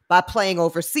life by playing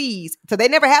overseas. So they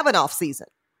never have an off season.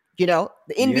 You know,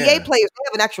 the NBA players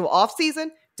have an actual off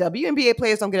season. WNBA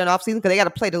players don't get an off season because they got to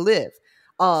play to live.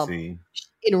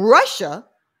 In Russia,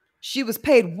 she was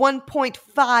paid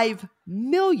 $1.5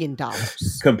 million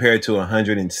compared to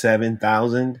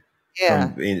 $107,000.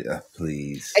 Yeah,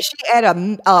 please. And she had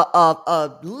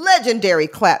a legendary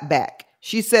clapback.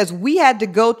 She says we had to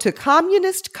go to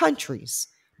communist countries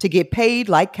to get paid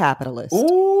like capitalists. Ooh.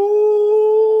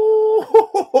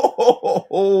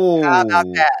 How about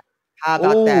that? How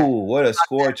about that? What a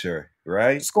scorcher,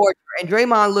 right? Scorcher. And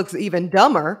Draymond looks even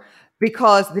dumber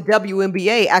because the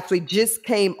WNBA actually just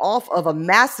came off of a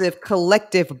massive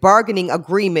collective bargaining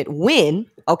agreement win,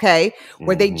 okay,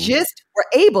 where they just were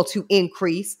able to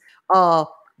increase the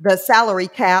salary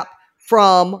cap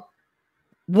from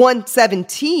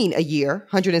 $117 a year,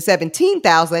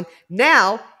 $117,000.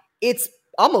 Now it's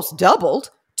almost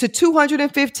doubled to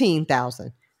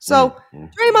 $215,000. So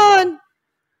Draymond,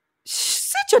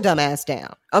 sit your dumb ass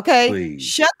down, okay? Please.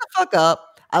 Shut the fuck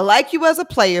up. I like you as a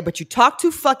player, but you talk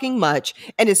too fucking much,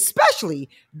 and especially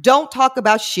don't talk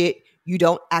about shit you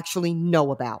don't actually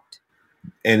know about.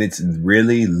 And it's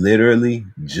really, literally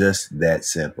just that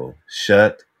simple.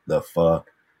 Shut the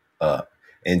fuck up.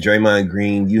 And Draymond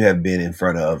Green, you have been in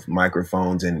front of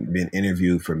microphones and been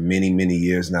interviewed for many, many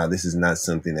years now. This is not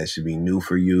something that should be new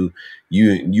for you.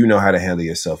 You know how to handle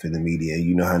yourself in the media.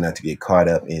 You know how not to get caught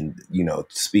up in,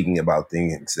 speaking about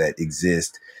things that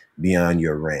exist beyond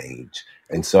your range.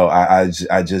 And so I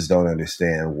just don't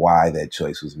understand why that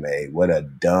choice was made. What a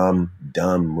dumb,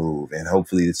 dumb move. And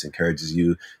hopefully this encourages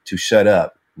you to shut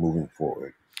up moving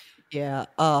forward. Yeah,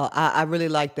 I really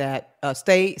like that.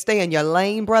 Stay in your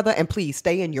lane, brother, and please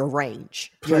stay in your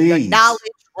range. Please, your knowledge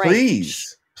range.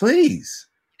 Please.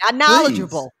 Not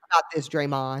knowledgeable about this,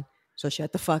 Draymond. So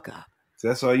shut the fuck up. So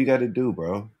that's all you got to do,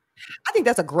 bro. I think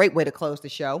that's a great way to close the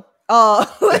show.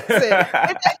 Listen,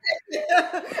 and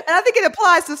I think it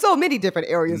applies to so many different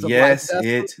areas of life. Yes,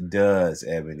 it does,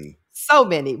 Ebony. So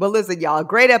many. Well, listen, y'all,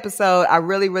 great episode. I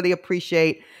really, really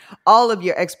appreciate all of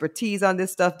your expertise on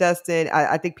this stuff, Dustin.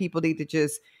 I think people need to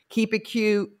just keep it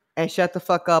cute and shut the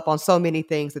fuck up on so many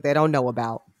things that they don't know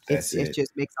about. It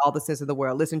just makes all the sense of the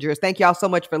world. Listen, Jurors, thank y'all so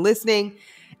much for listening.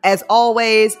 As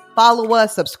always, follow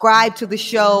us, subscribe to the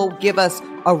show, give us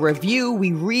a review.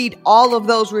 We read all of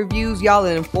those reviews, y'all.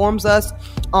 It informs us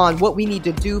on what we need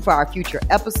to do for our future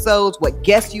episodes, what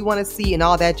guests you want to see, and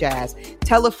all that jazz.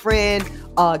 Tell a friend,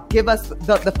 give us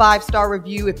the 5-star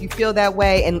review if you feel that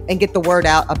way, and get the word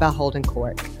out about Holding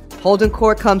Court. Holding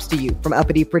Court comes to you from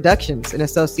Uppity Productions in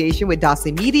association with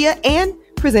Dawson Media and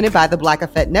presented by the Black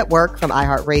Effect Network from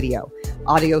iHeartRadio.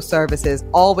 Audio services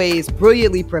always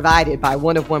brilliantly provided by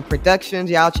One of One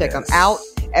Productions. Y'all check them out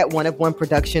at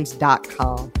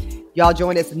oneofoneproductions.com. Y'all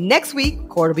join us next week.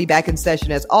 Court will be back in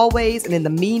session as always. And in the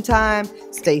meantime,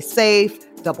 stay safe,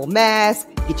 double mask,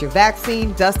 get your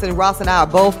vaccine. Dustin, Ross, and I are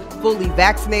both fully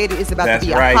vaccinated. It's about to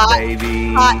be a hot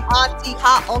auntie,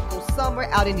 hot Uncle Summer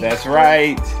out in the That's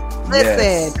right.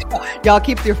 Listen, y'all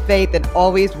keep your faith and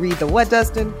always read the what,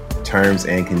 Dustin? Terms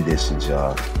and conditions,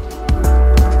 y'all.